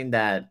about something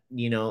that,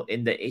 you know,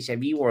 in the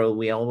HIV world,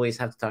 we always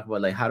have to talk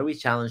about, like, how do we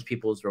challenge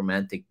people's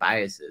romantic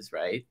biases,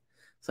 right?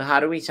 So how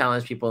do we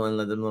challenge people and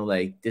let them know,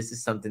 like, this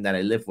is something that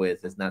I live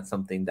with. It's not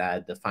something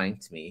that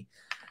defines me.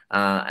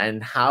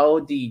 And how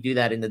do you do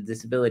that in the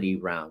disability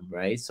realm,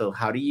 right? So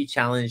how do you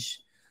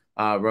challenge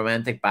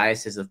romantic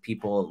biases of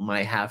people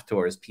might have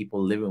towards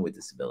people living with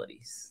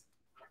disabilities?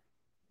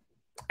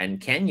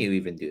 And can you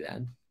even do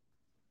that?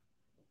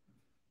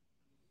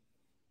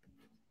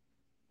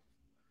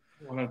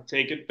 Want to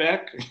take it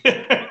back?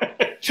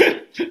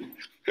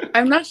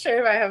 I'm not sure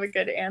if I have a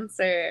good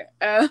answer.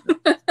 Yeah,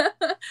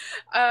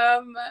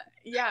 I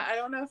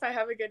don't know if I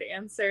have a good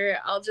answer.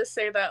 I'll just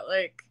say that,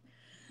 like,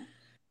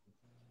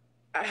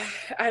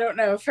 I don't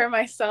know, for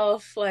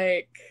myself,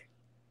 like,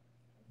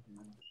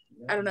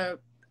 I don't know,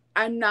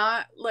 I'm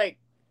not like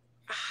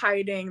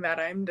hiding that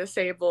I'm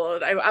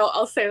disabled.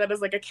 I'll say that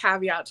as like a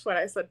caveat to what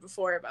I said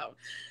before about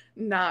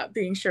not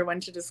being sure when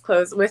to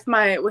disclose. With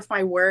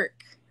my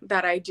work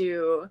that I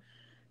do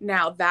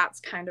now,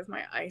 that's kind of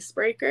my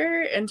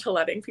icebreaker into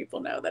letting people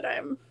know that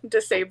I'm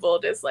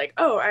disabled, is like,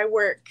 oh, I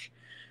work,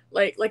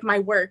 like my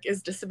work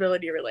is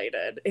disability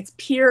related. It's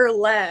peer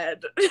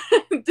led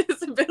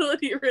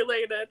disability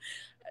related.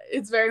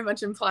 It's very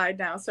much implied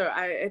now. So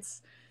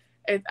it's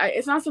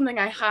not something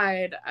I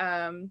hide.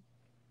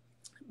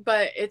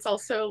 But it's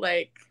also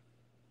like,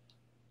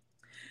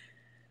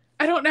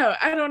 I don't know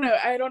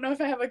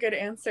if I have a good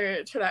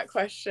answer to that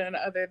question,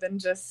 other than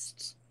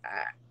just,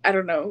 I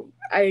don't know,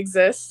 I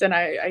exist and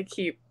I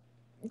keep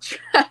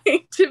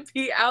trying to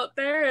be out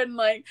there, and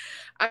like,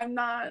 I'm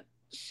not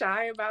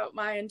shy about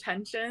my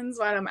intentions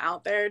when I'm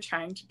out there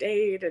trying to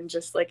date and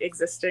just like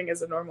existing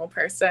as a normal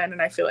person.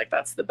 And I feel like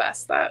that's the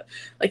best that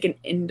like an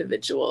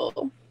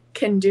individual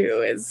can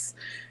do, is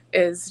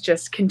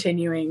just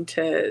continuing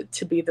to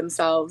be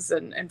themselves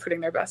and putting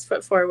their best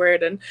foot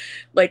forward. And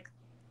like,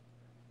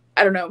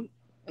 I don't know,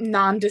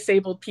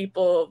 non-disabled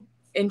people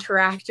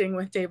interacting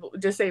with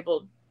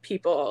disabled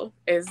people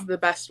is the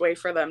best way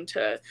for them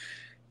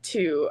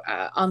to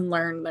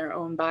unlearn their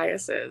own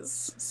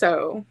biases.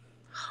 So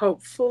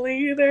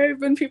hopefully there have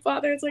been people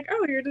out there, it's like,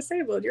 oh, you're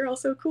disabled, you're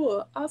also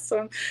cool,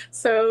 awesome,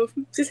 so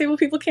disabled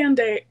people can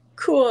date,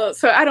 cool.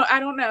 So I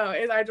don't know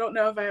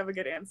if I have a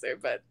good answer,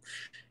 but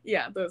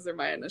yeah, those are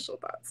my initial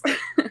thoughts.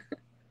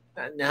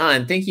 No,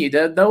 and thank you.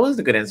 That was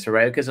a good answer,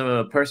 right? Because on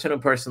a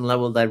person-to-person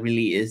level, that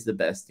really is the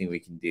best thing we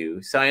can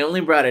do. So I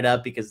only brought it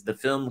up because the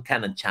film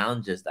kind of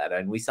challenges that,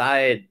 and we saw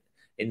it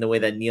in the way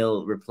that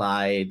Neil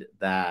replied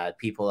that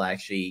people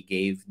actually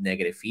gave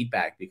negative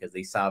feedback because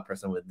they saw a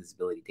person with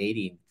disability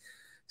dating.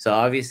 So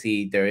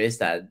obviously there is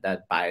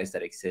that bias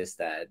that exists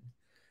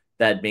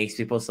that makes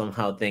people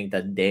somehow think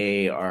that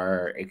they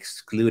are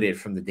excluded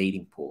from the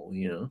dating pool.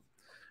 You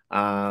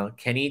know,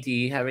 Kenny, do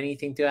you have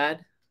anything to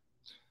add?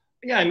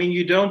 Yeah, I mean,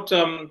 you don't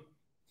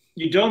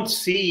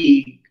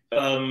see.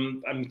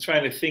 I'm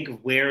trying to think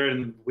of where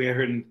in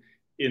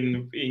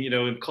you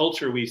know, in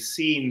culture we've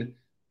seen,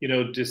 you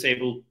know,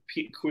 disabled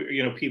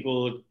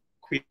people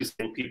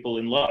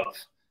in love,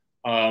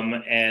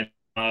 and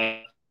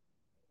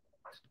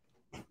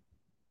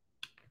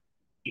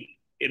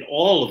in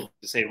all of the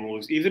disabled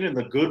movies, even in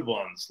the good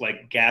ones,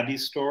 like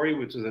Gabby's Story,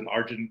 which is an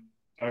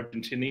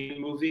Argentinian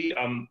movie,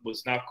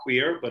 was not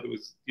queer, but it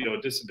was, you know,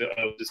 a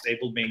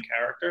disabled main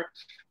character.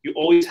 You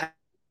always have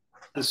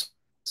this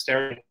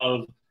stereotype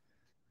of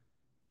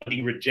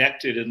being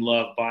rejected in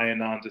love by a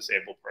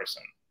non-disabled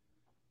person.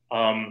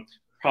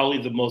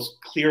 Probably the most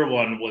clear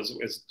one was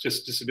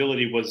just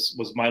disability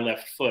was My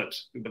Left Foot,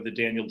 but the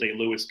Daniel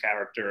Day-Lewis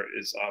character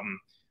is,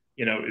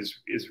 you know,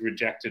 is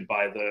rejected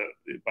by the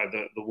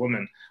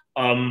woman.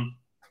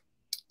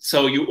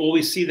 So you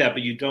always see that,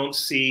 but you don't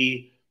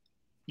see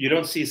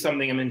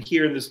something. I mean,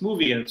 here in this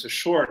movie, and it's a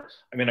short,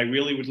 I mean, I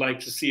really would like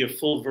to see a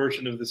full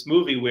version of this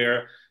movie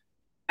where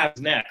what's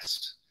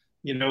next?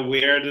 You know,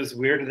 where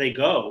do they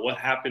go? What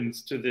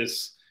happens to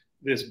this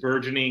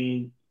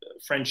burgeoning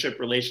friendship,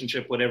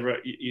 relationship, whatever,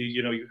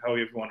 you know, however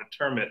you want to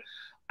term it?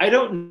 I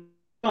don't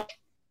know.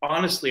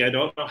 Honestly, I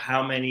don't know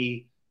how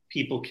many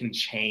people can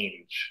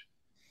change.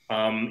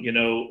 You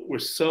know, we're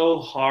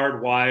so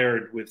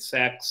hardwired with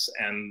sex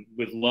and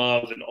with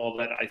love and all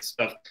that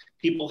stuff.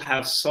 People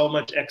have so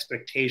much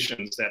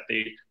expectations that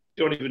they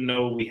don't even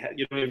know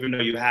you don't even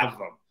know you have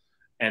them.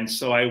 And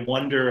so I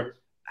wonder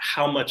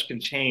how much can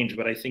change,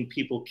 but I think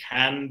people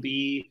can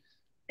be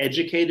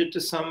educated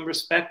to some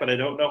respect, but I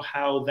don't know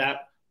how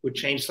that would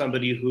change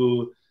somebody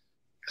who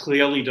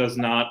clearly does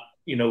not,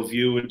 you know,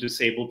 view a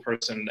disabled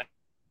person.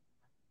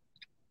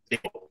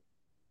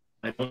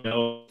 I don't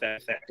know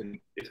if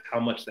how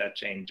much that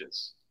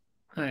changes.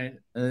 All right,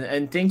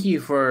 and thank you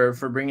for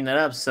bringing that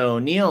up. So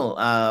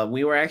Neil,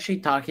 we were actually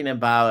talking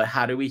about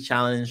how do we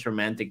challenge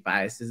romantic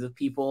biases that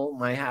people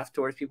might have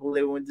towards people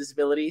living with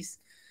disabilities,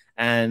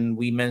 and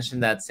we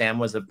mentioned that Sam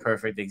was a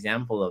perfect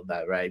example of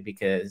that, right?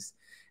 Because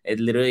it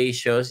literally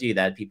shows you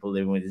that people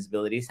living with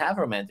disabilities have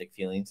romantic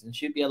feelings and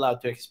should be allowed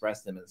to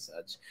express them and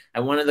such.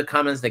 And one of the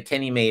comments that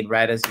Kenny made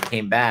right as he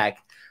came back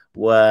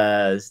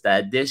was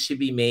that this should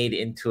be made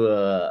into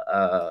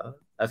a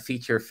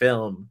feature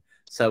film,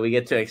 so we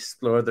get to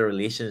explore the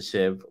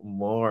relationship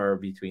more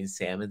between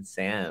Sam and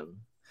Sam.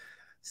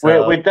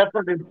 So We're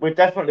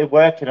definitely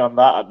working on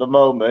that at the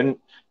moment.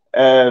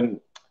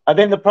 I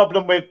think the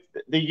problem with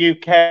the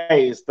UK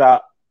is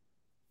that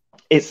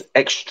it's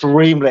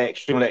extremely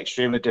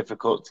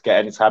difficult to get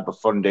any type of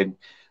funding.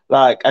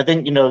 Like, I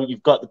think,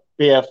 you've got the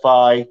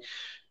BFI,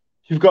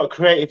 you've got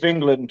Creative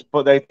England,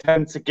 but they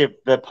tend to give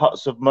their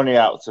pots of money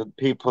out to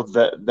people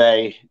that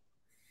they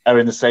are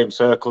in the same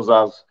circles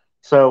as.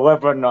 So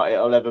whether or not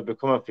it'll ever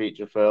become a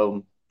feature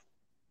film,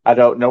 I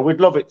don't know.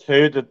 We'd love it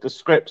too. The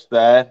script's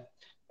there.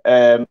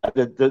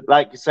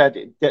 Like you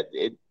said,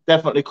 it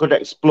definitely could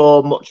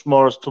explore much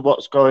more as to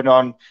what's going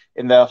on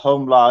in their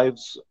home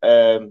lives.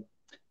 But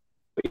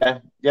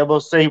yeah,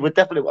 we'll see. We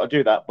definitely want to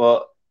do that,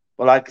 but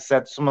like I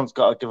said, someone's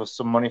got to give us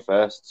some money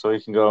first so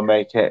we can go and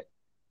make it.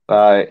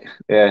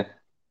 Yeah.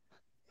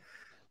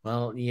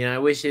 Well, I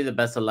wish you the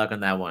best of luck on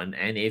that one.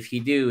 And if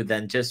you do,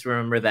 then just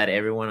remember that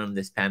everyone on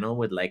this panel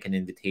would like an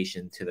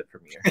invitation to the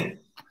premiere.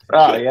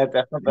 Oh, yeah,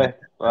 definitely.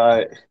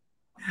 Right.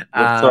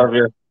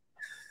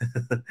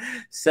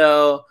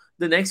 So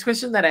the next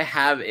question that I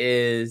have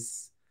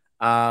is,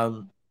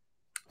 how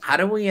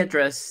do we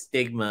address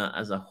stigma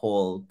as a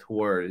whole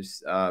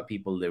towards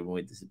people living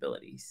with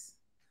disabilities?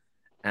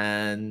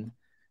 And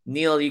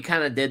Neil, you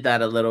kind of did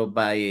that a little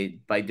by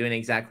doing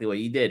exactly what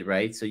you did,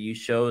 right? So you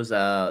chose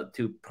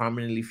to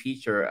prominently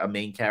feature a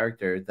main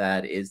character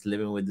that is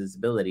living with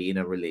disability in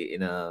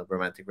a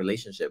romantic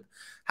relationship.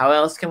 How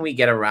else can we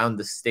get around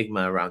the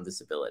stigma around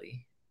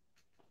disability?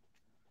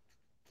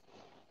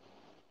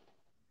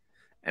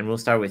 And we'll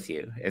start with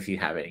you if you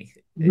have any.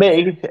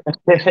 Me?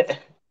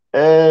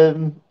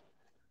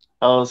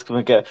 I was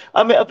gonna get.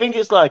 I mean, I think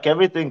it's like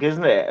everything,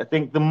 isn't it? I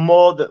think the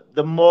more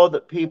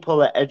that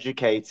people are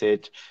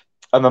educated,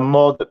 and the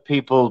more that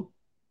people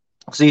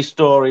see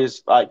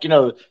stories, like,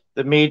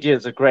 the media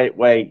is a great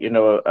way,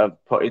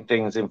 of putting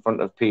things in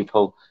front of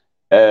people.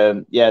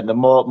 The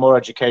more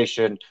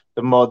education,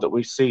 the more that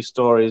we see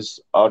stories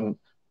on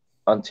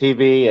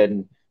TV,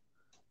 and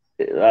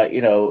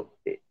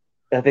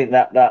I think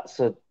that's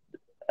a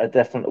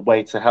definite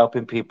way to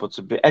helping people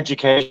to be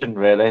education.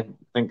 Really, I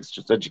think it's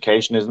just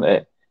education, isn't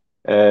it?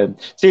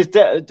 See,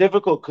 it's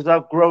difficult because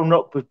I've grown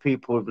up with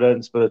people with learning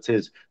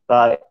disabilities.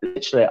 Like,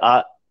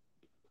 literally,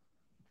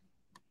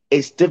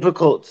 it's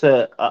difficult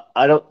to.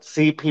 I don't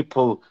see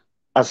people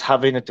as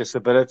having a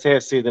disability. I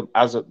see them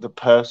as the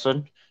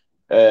person.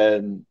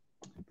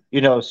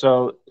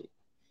 So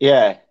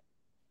yeah,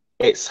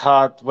 it's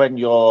hard when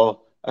you're,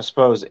 I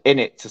suppose, in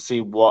it to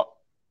see what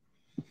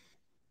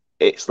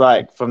it's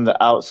like from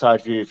the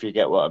outside view, if you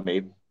get what I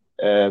mean.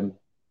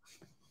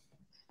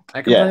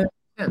 I completely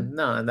understand.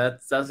 No, and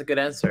that's a good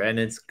answer, and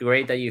it's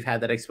great that you've had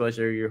that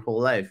exposure your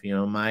whole life.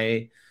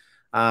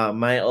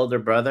 My older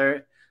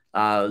brother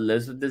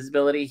lives with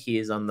disability. He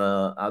is on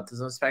the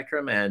autism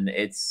spectrum, and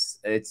it's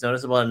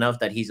noticeable enough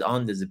that he's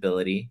on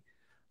disability.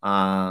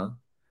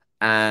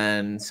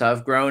 And so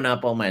I've grown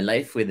up all my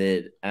life with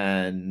it,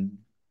 and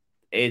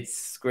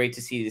it's great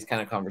to see these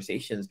kind of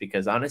conversations,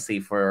 because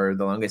honestly, for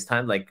the longest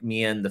time, like,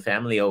 me and the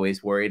family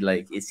always worried,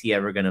 like, is he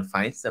ever gonna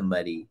find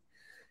somebody?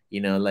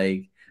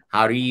 Like,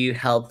 how do you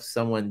help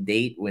someone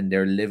date when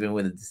they're living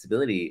with a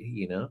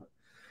disability?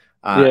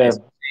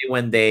 Especially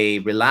when they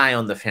rely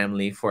on the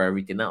family for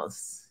everything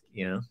else.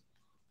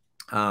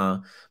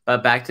 But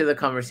back to the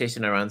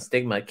conversation around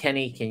stigma.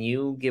 Kenny, can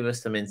you give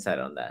us some insight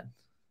on that?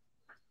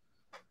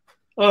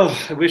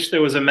 Oh, I wish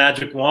there was a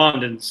magic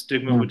wand and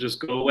stigma would just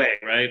go away,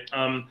 right?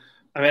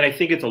 I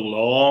think it's a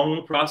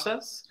long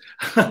process.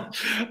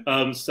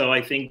 So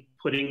I think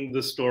putting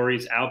the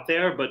stories out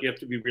there, but you have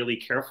to be really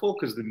careful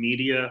because the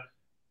media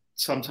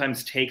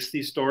sometimes takes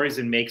these stories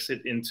and makes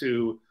it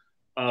into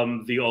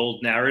the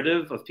old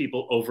narrative of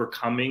people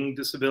overcoming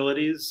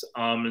disabilities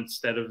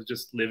instead of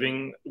just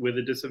living with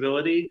a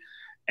disability.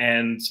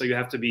 And so you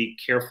have to be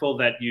careful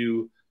that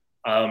you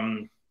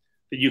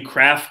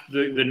craft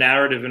the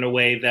narrative in a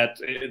way that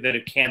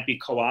it can't be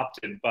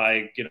co-opted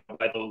by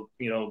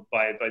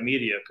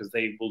media, because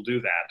they will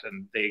do that,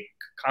 and they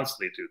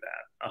constantly do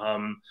that.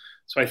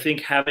 So I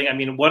think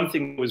one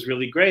thing that was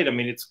really great.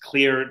 It's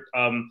clear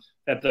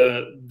that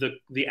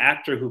the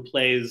actor who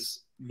plays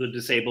the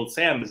disabled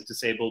Sam is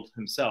disabled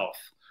himself,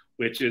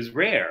 which is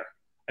rare.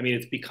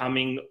 It's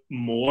becoming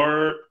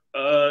more.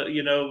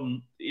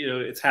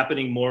 It's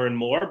happening more and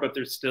more, but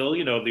there's still,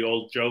 the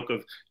old joke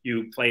of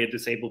you play a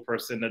disabled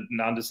person, a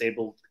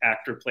non-disabled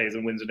actor plays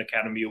and wins an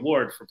Academy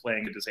Award for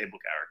playing a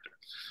disabled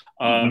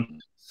character.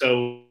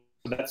 So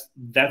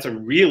that's a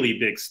really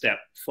big step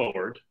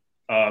forward.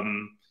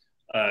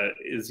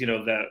 Is, you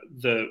know,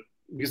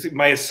 because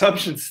my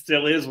assumption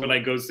still is when I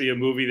go see a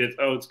movie that,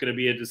 oh, it's going to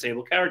be a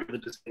disabled character, the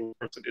disabled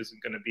person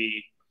isn't going to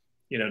be,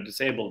 you know,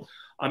 disabled.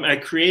 I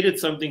created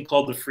something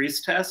called the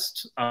Freeze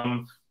test,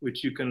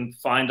 which you can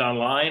find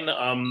online.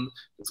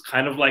 It's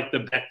kind of like the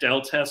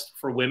Bechdel test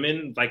for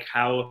women, like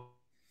how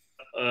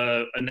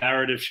a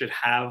narrative should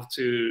have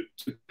to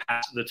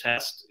pass the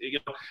test, you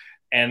know.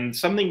 And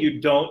something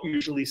you don't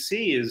usually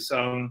see is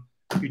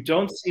you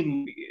don't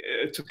see,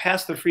 to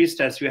pass the Freeze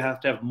test, you have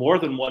to have more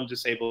than one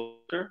disabled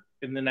character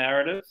in the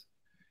narrative,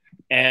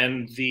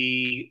 and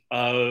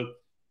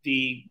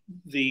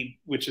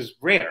which is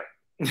rare.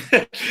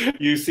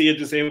 You see a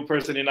disabled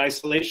person in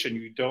isolation.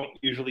 You don't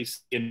usually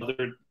see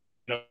another, you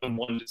know,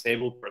 one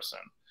disabled person.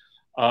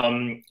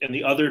 And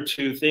the other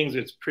two things,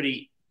 it's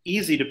pretty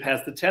easy to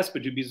pass the test,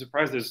 but you'd be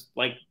surprised. There's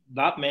like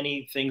not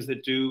many things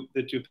that do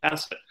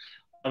pass it.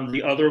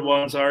 The other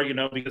ones are, you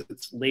know, because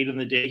it's late in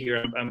the day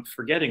here, I'm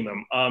forgetting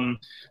them.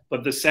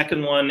 But the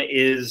second one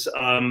is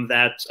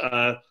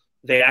that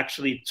they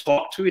actually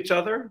talk to each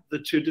other, the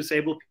two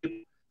disabled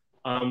people.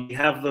 We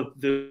have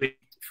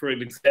for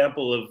an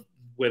example of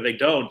where they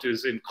don't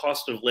is in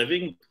Cost of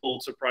Living,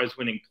 Pulitzer Prize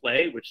winning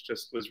play, which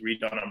just was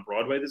redone on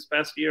Broadway this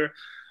past year.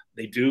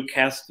 They do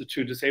cast the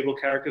two disabled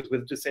characters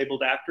with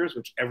disabled actors,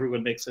 which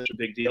everyone makes such a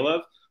big deal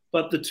of,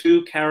 but the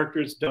two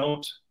characters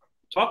don't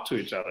talk to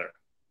each other.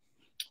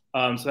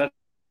 So that's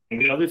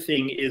the other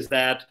thing, is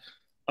that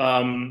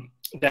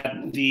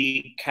that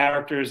the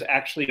characters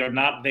actually are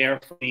not there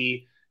for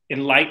the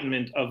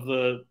enlightenment of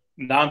the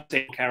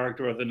non-disabled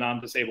character or the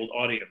non-disabled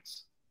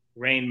audience.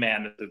 Rain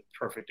Man is a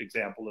perfect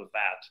example of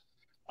that.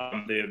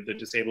 The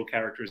disabled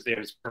characters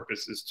there's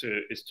purpose is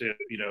to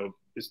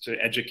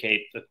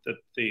educate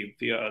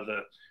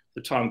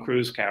the Tom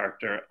Cruise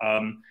character.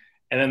 And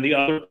then the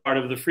other part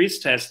of the Freeze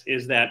test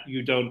is that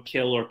you don't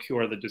kill or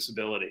cure the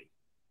disability.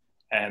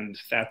 And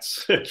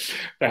that's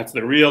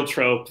the real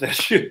trope that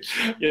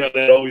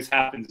that always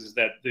happens, is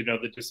that, you know,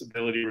 the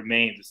disability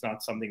remains. It's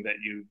not something that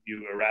you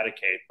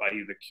eradicate by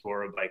either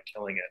cure or by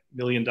killing it. $1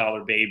 Million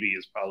Baby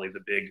is probably the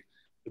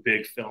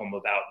big film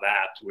about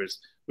that,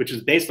 which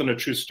is based on a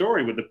true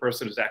story where the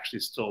person is actually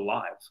still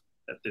alive.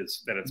 That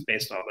it's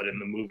based on, but in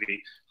the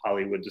movie,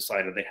 Hollywood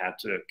decided they had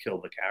to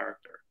kill the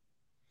character.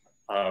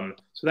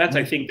 So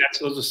I think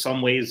those are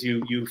some ways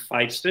you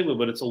fight stigma,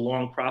 but it's a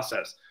long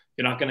process.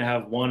 You're not going to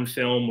have one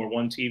film or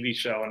one TV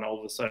show and all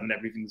of a sudden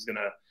everything's going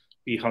to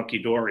be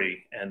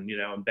hunky-dory, and, you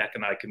know, and Beck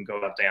and I can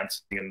go out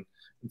dancing and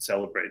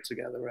celebrate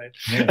together, right?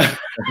 Yeah.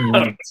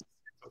 It's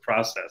a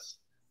process.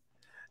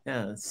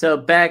 Yeah. So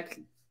Beck,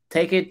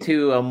 take it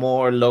to a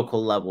more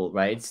local level,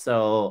 right?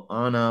 So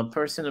on a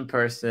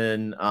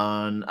person-to-person,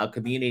 on a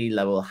community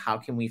level, how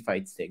can we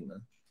fight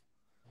stigma?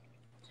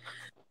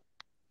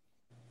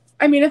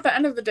 I mean, at the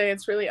end of the day,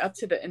 it's really up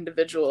to the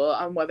individual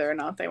on whether or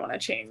not they want to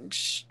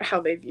change how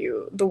they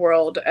view the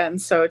world.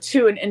 And so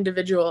to an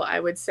individual,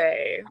 I would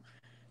say,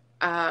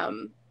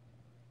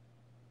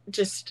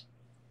 just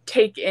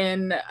take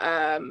in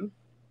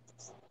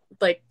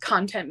like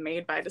content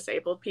made by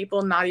disabled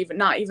people, not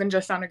even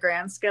just on a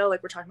grand scale,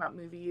 like we're talking about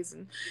movies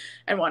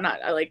and whatnot.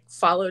 I like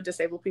follow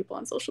disabled people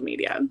on social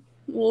media,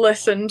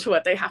 listen to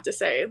what they have to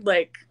say.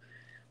 Like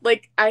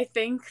I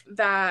think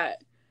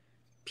that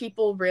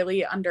people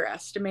really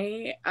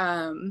underestimate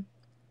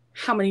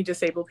how many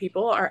disabled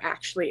people are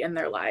actually in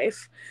their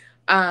life.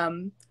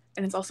 And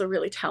it's also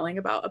really telling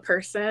about a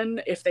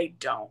person if they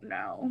don't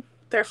know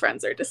their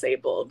friends are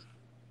disabled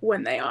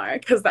when they are,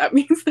 because that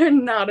means they're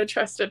not a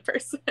trusted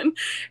person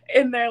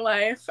in their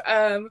life.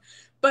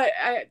 But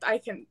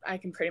I can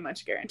pretty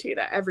much guarantee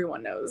that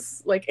everyone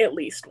knows like at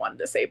least one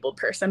disabled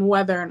person,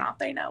 whether or not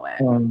they know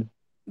it.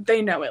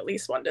 They know at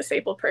least one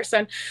disabled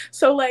person.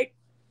 So like,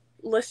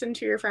 listen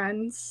to your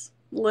friends,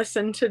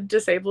 listen to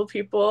disabled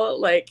people.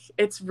 Like,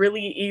 it's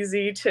really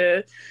easy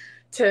to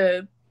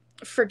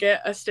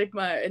forget a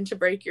stigma and to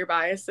break your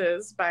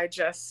biases by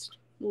just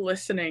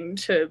listening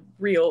to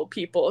real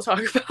people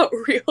talk about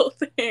real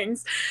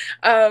things.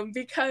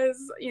 Because,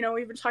 you know,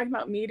 we've been talking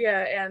about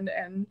media,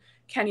 and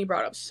Kenny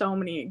brought up so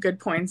many good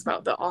points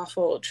about the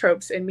awful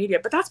tropes in media,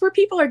 but that's where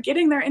people are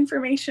getting their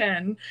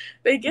information.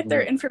 They get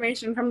their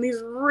information from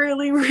these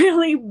really,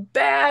 really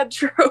bad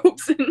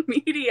tropes in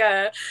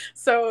media.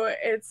 So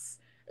it's,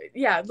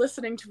 yeah,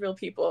 listening to real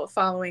people,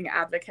 following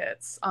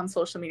advocates on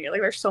social media.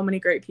 Like, there's so many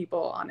great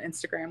people on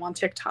Instagram, on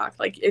TikTok.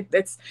 Like,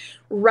 it's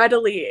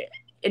readily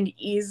and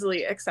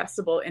easily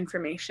accessible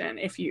information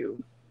if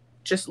you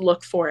just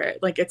look for it.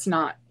 Like, it's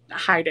not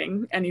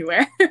hiding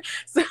anywhere.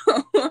 so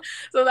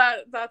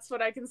that's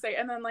what I can say.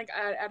 And then like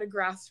at a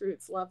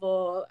grassroots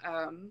level,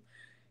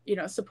 you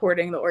know,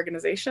 supporting the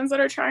organizations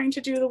that are trying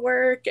to do the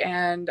work,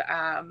 and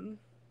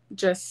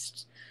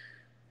just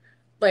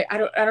like I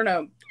don't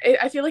know.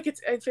 I feel like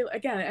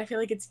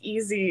it's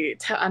easy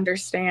to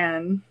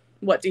understand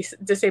what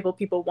disabled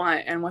people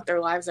want and what their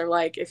lives are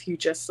like if you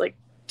just like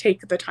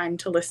take the time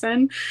to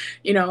listen.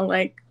 You know,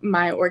 like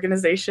my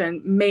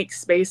organization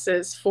makes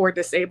spaces for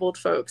disabled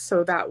folks,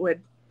 so that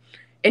would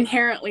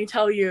inherently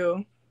tell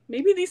you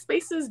maybe these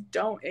spaces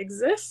don't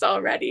exist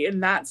already,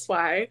 and that's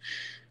why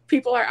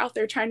people are out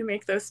there trying to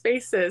make those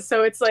spaces.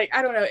 So it's like,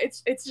 I don't know, it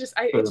just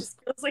feels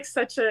like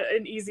such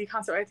an easy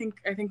concept.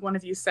 I think one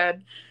of you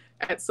said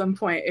at some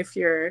point, if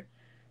you're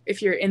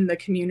in the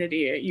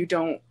community, you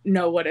don't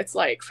know what it's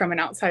like from an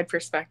outside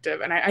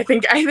perspective. And I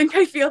think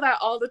I feel that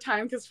all the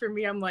time, because for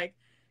me, I'm like,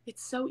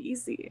 it's so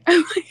easy.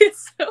 I'm like,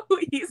 it's so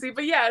easy.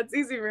 But yeah, it's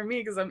easy for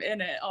me because I'm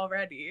in it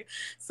already.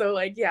 So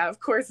like, yeah,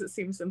 of course it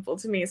seems simple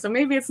to me. So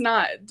maybe it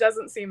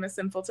doesn't seem as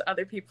simple to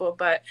other people,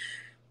 but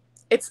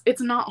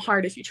it's not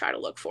hard if you try to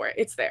look for it.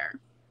 It's there.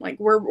 Like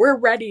we're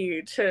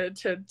ready to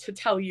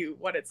tell you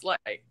what it's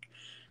like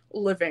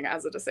living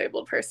as a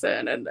disabled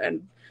person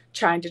and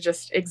trying to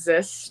just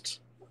exist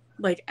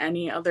like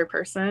any other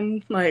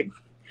person. Like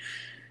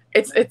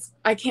it's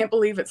I can't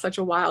believe it's such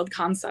a wild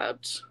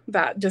concept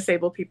that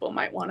disabled people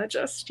might want to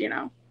just, you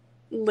know,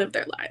 live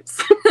their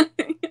lives.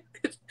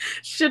 It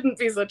shouldn't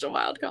be such a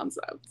wild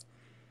concept.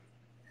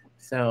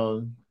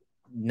 So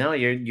no,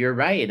 you're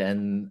right,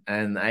 and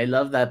I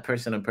love that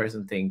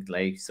person-to-person thing.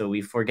 Like, so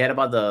we forget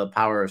about the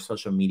power of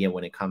social media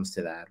when it comes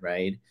to that,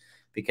 right?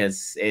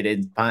 Because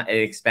it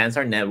expands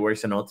our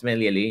networks, and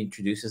ultimately it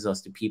introduces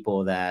us to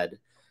people that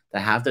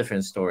have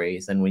different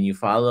stories. And when you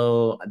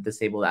follow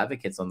disabled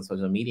advocates on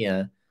social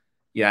media,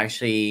 you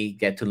actually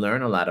get to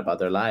learn a lot about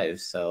their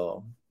lives.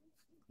 So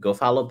go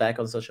follow back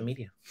on social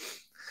media.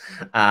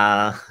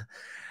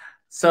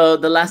 So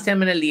the last thing I'm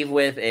going to leave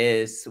with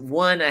is,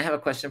 one, I have a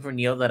question for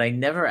Neil that I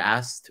never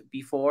asked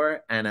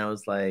before. And I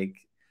was like,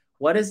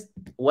 what does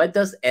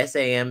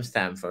S.A.M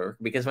stand for?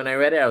 Because when I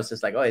read it, I was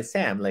just like, oh, it's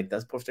Sam. Like,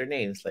 that's both their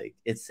names. Like,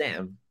 it's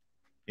Sam.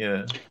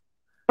 Yeah.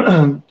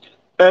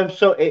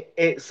 So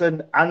it's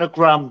an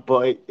anagram,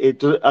 but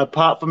it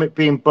apart from it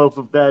being both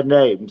of their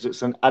names,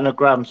 it's an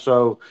anagram.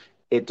 So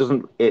it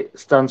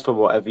stands for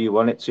whatever you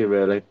want it to,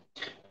 really.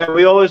 And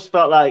we always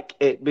felt like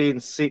it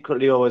means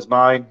secretly always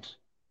mine.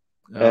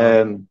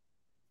 Because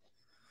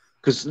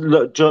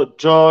look,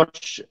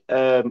 George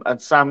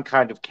and Sam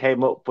kind of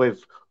came up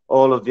with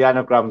all of the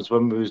anagrams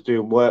when we was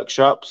doing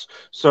workshops.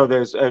 So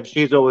there's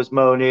she's always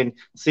moaning,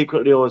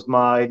 secretly always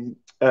mine,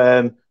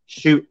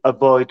 shoot,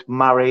 avoid,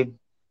 marry.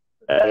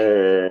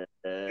 I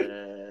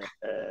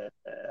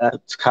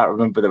can't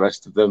remember the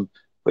rest of them,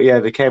 but yeah,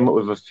 they came up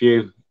with a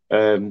few.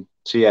 So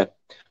yeah,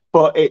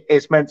 but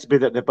it's meant to be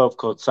that they're both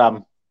called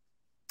Sam.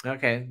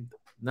 Okay.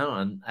 No,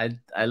 and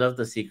I love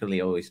the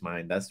secretly always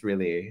mine. That's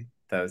really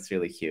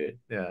cute.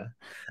 Yeah.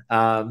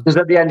 Because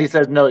at the end he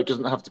says, no, it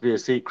doesn't have to be a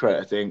secret,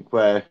 I think,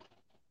 where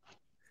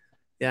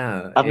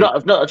yeah. I've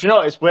not do you know,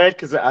 it's weird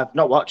because I've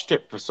not watched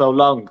it for so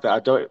long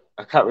that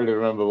I can't really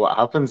remember what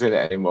happens in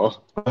it anymore.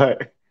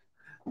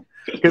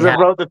 Because I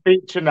wrote the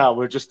feature now,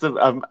 we're just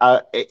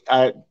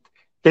I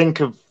think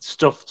of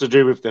stuff to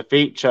do with the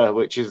feature,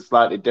 which is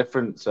slightly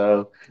different.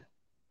 So,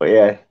 but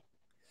yeah.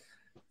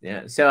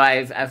 Yeah, so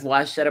I've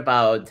watched it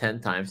about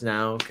 10 times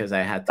now because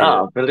I had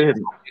to for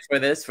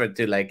this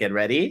to like get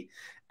ready.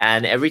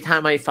 And every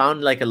time I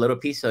found like a little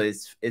piece, so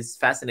it's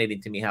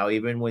fascinating to me how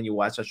even when you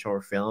watch a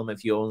short film,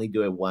 if you only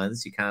do it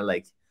once, you kind of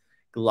like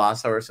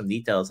gloss over some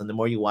details. And the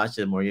more you watch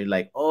it, the more you're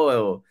like,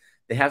 oh,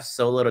 they have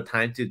so little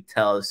time to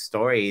tell a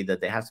story that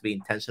they have to be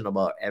intentional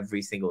about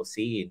every single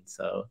scene.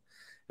 So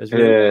it was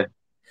really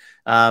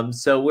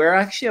so we're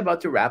actually about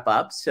to wrap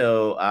up.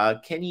 So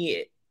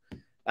Kenny,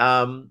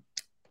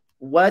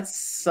 what's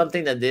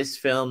something that this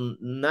film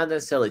not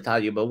necessarily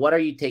taught you, but what are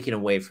you taking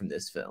away from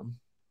this film?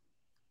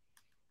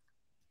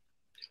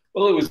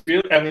 Well, it was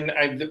really, I mean,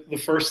 the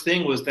first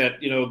thing was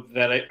that, you know,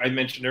 that I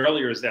mentioned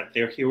earlier is that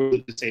they're here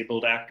with a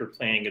disabled actor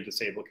playing a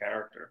disabled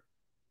character.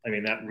 I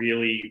mean, that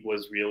really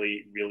was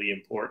really, really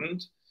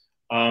important.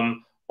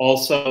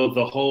 Also,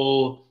 the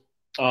whole,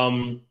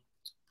 you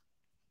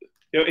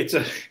know,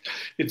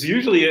 it's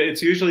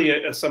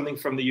usually something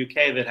from the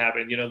UK that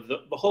happened. You know,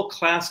 the whole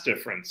class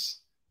difference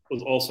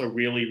was also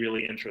really,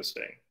 really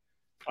interesting.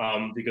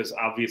 Because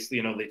obviously,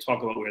 you know, they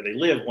talk about where they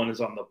live. One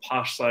is on the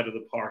posh side of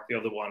the park. The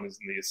other one is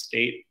in the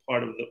estate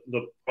part of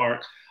the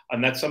park.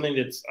 And that's something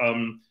that's,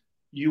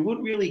 you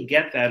wouldn't really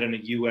get that in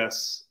a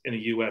US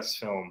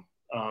film,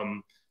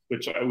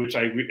 which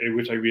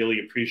I really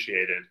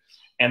appreciated.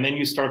 And then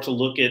you start to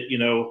look at, you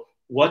know,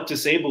 what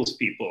disables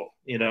people,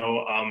 you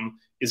know,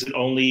 is it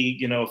only,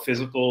 you know,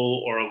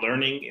 physical or a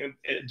learning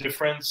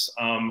difference?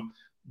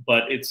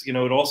 But it's, you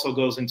know, it also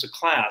goes into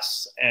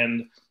class.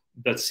 And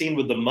the scene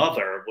with the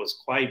mother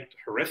was quite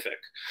horrific.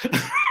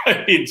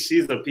 I mean,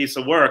 she's a piece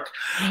of work.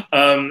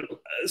 You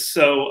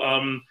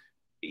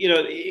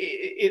know,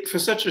 for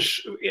such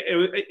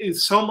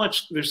it's so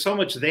much, there's so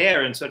much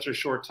there in such a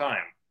short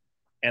time.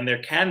 And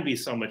there can be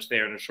so much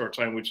there in a short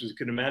time, which you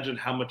can imagine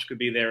how much could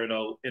be there in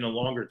a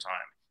longer time.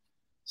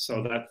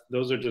 So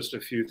those are just a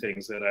few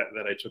things that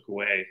I took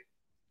away.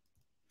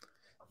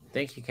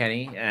 Thank you,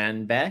 Kenny.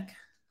 And Beck?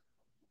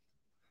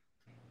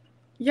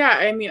 Yeah,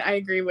 I mean, I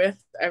agree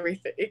with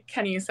everything.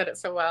 Kenny, you said it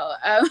so well.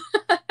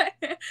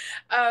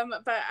 But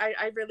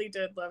I really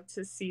did love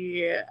to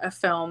see a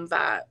film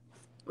that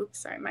oops,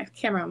 sorry, my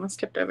camera almost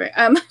tipped over.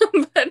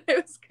 But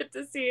it was good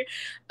to see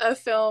a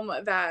film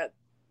that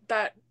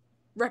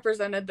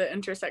represented the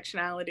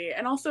intersectionality,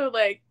 and also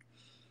like,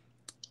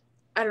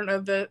 I don't know,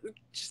 the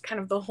just kind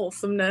of the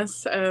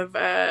wholesomeness of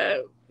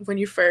when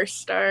you first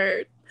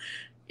start,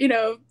 you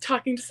know,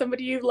 talking to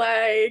somebody you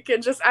like,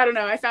 and just, I don't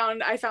know, I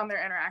found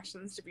their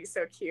interactions to be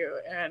so cute,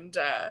 and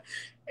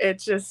it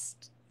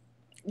just,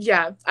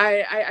 yeah,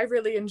 I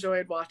really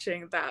enjoyed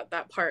watching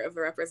that part of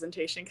the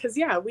representation, because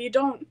yeah, we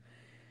don't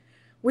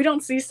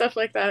see stuff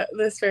like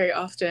this very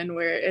often,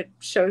 where it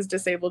shows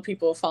disabled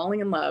people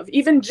falling in love,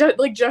 even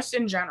just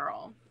in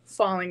general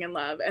falling in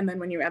love, and then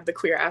when you add the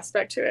queer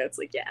aspect to it, it's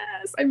like,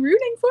 yes, I'm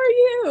rooting for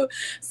you.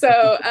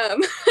 So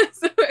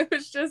so it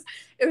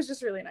was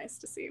just really nice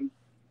to see.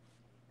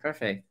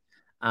 Perfect.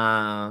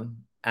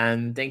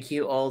 And thank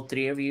you all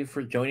three of you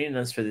for joining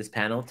us for this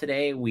panel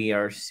today. We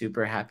are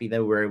super happy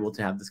that we're able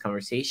to have this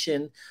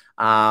conversation.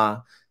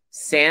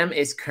 Sam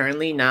is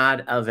currently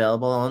not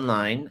available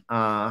online.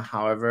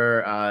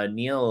 However,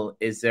 Neil,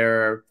 is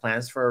there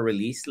plans for a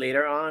release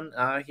later on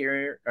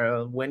here?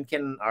 When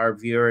can our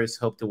viewers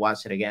hope to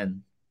watch it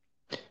again?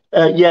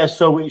 Yeah,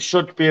 so it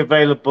should be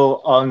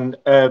available on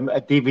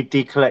a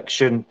DVD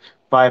collection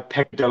by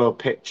Peccadillo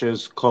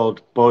Pictures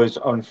called Boys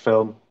on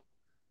Film.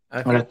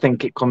 Okay. And I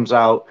think it comes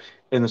out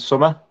in the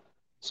summer,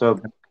 so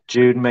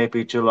June,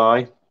 maybe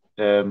July.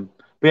 But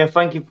yeah,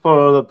 thank you for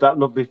all of that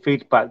lovely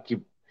feedback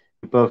you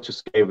both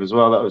just gave as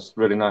well. That was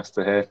really nice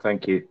to hear.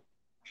 Thank you.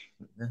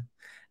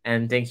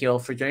 And thank you all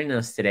for joining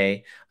us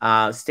today.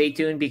 Stay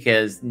tuned,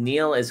 because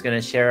Neil is going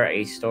to share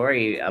a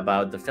story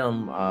about the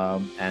film,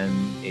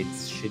 and it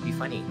should be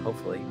funny,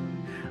 hopefully.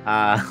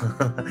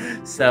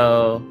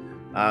 So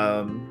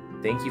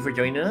thank you for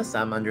joining us.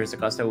 I'm Andres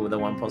Acosta with the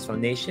One Pulse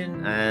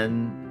Foundation,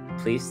 and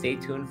please stay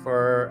tuned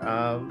for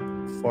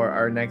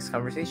our next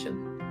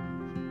conversation.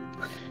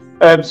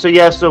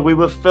 So we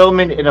were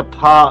filming in a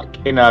park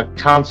in a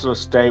council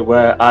estate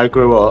where I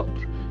grew up.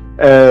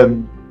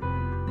 And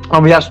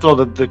we asked all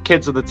the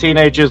kids and the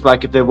teenagers,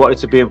 like, if they wanted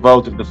to be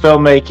involved in the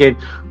filmmaking.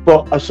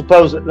 But I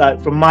suppose that,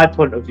 like, from my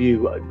point of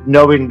view,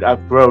 knowing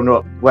I've grown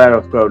up where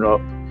I've grown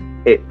up,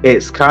 it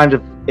is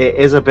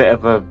a bit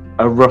of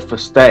a rough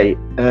estate.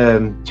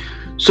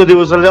 So there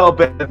was a little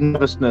bit of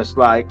nervousness,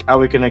 like, are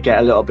we going to get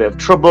a little bit of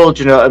trouble?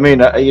 Do you know what I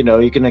mean? You know,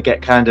 you're going to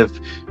get kind of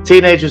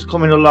teenagers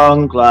coming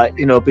along, like,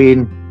 you know,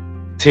 being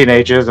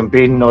teenagers and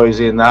being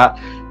noisy and that.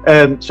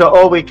 So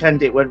all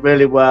weekend it went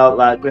really well.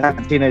 Like, we had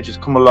teenagers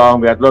come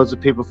along. We had loads of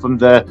people from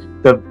the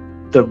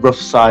rough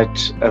side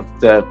of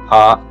the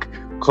park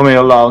coming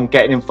along,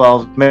 getting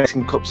involved,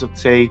 making cups of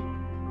tea.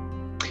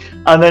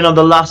 And then on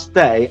the last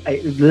day,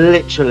 it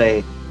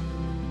literally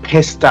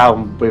pissed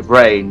down with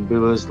rain. We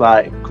was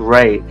like,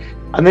 great.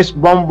 And this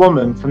one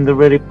woman from the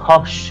really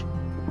posh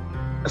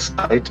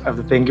side of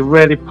the thing, a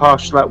really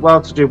posh, like,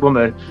 well-to-do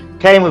woman,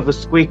 came with a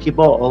squeaky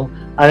ball,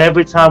 and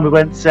every time we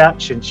went to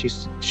action, she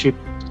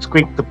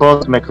squeaked the ball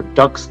to make her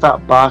dog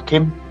start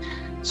barking.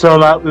 So,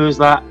 like, we was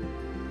like,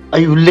 are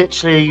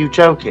you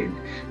joking?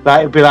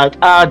 Like, it'd be like,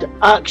 add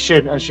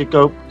action, and she'd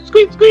go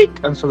squeak squeak,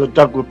 and so the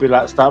dog would be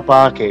like, start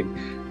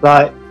barking.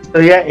 Like, so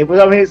yeah, it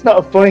was, I mean, it's not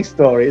a funny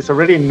story, it's a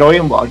really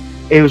annoying one.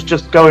 It was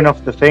just going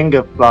off the thing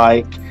of,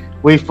 like,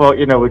 we thought,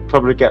 you know, we'd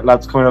probably get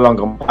lads coming along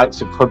on bikes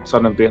with hoods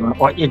on and being like,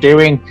 what you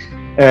doing?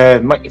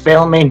 What you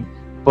filming?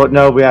 But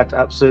no, we had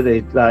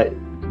absolutely, like,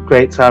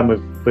 great time with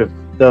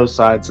those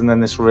sides, and then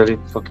this really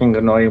fucking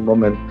annoying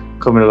woman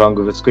coming along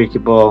with a squeaky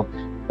ball.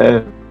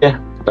 Yeah,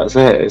 that's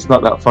it. It's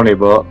not that funny,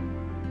 but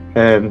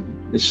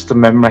it's just a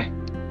memory,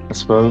 I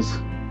suppose.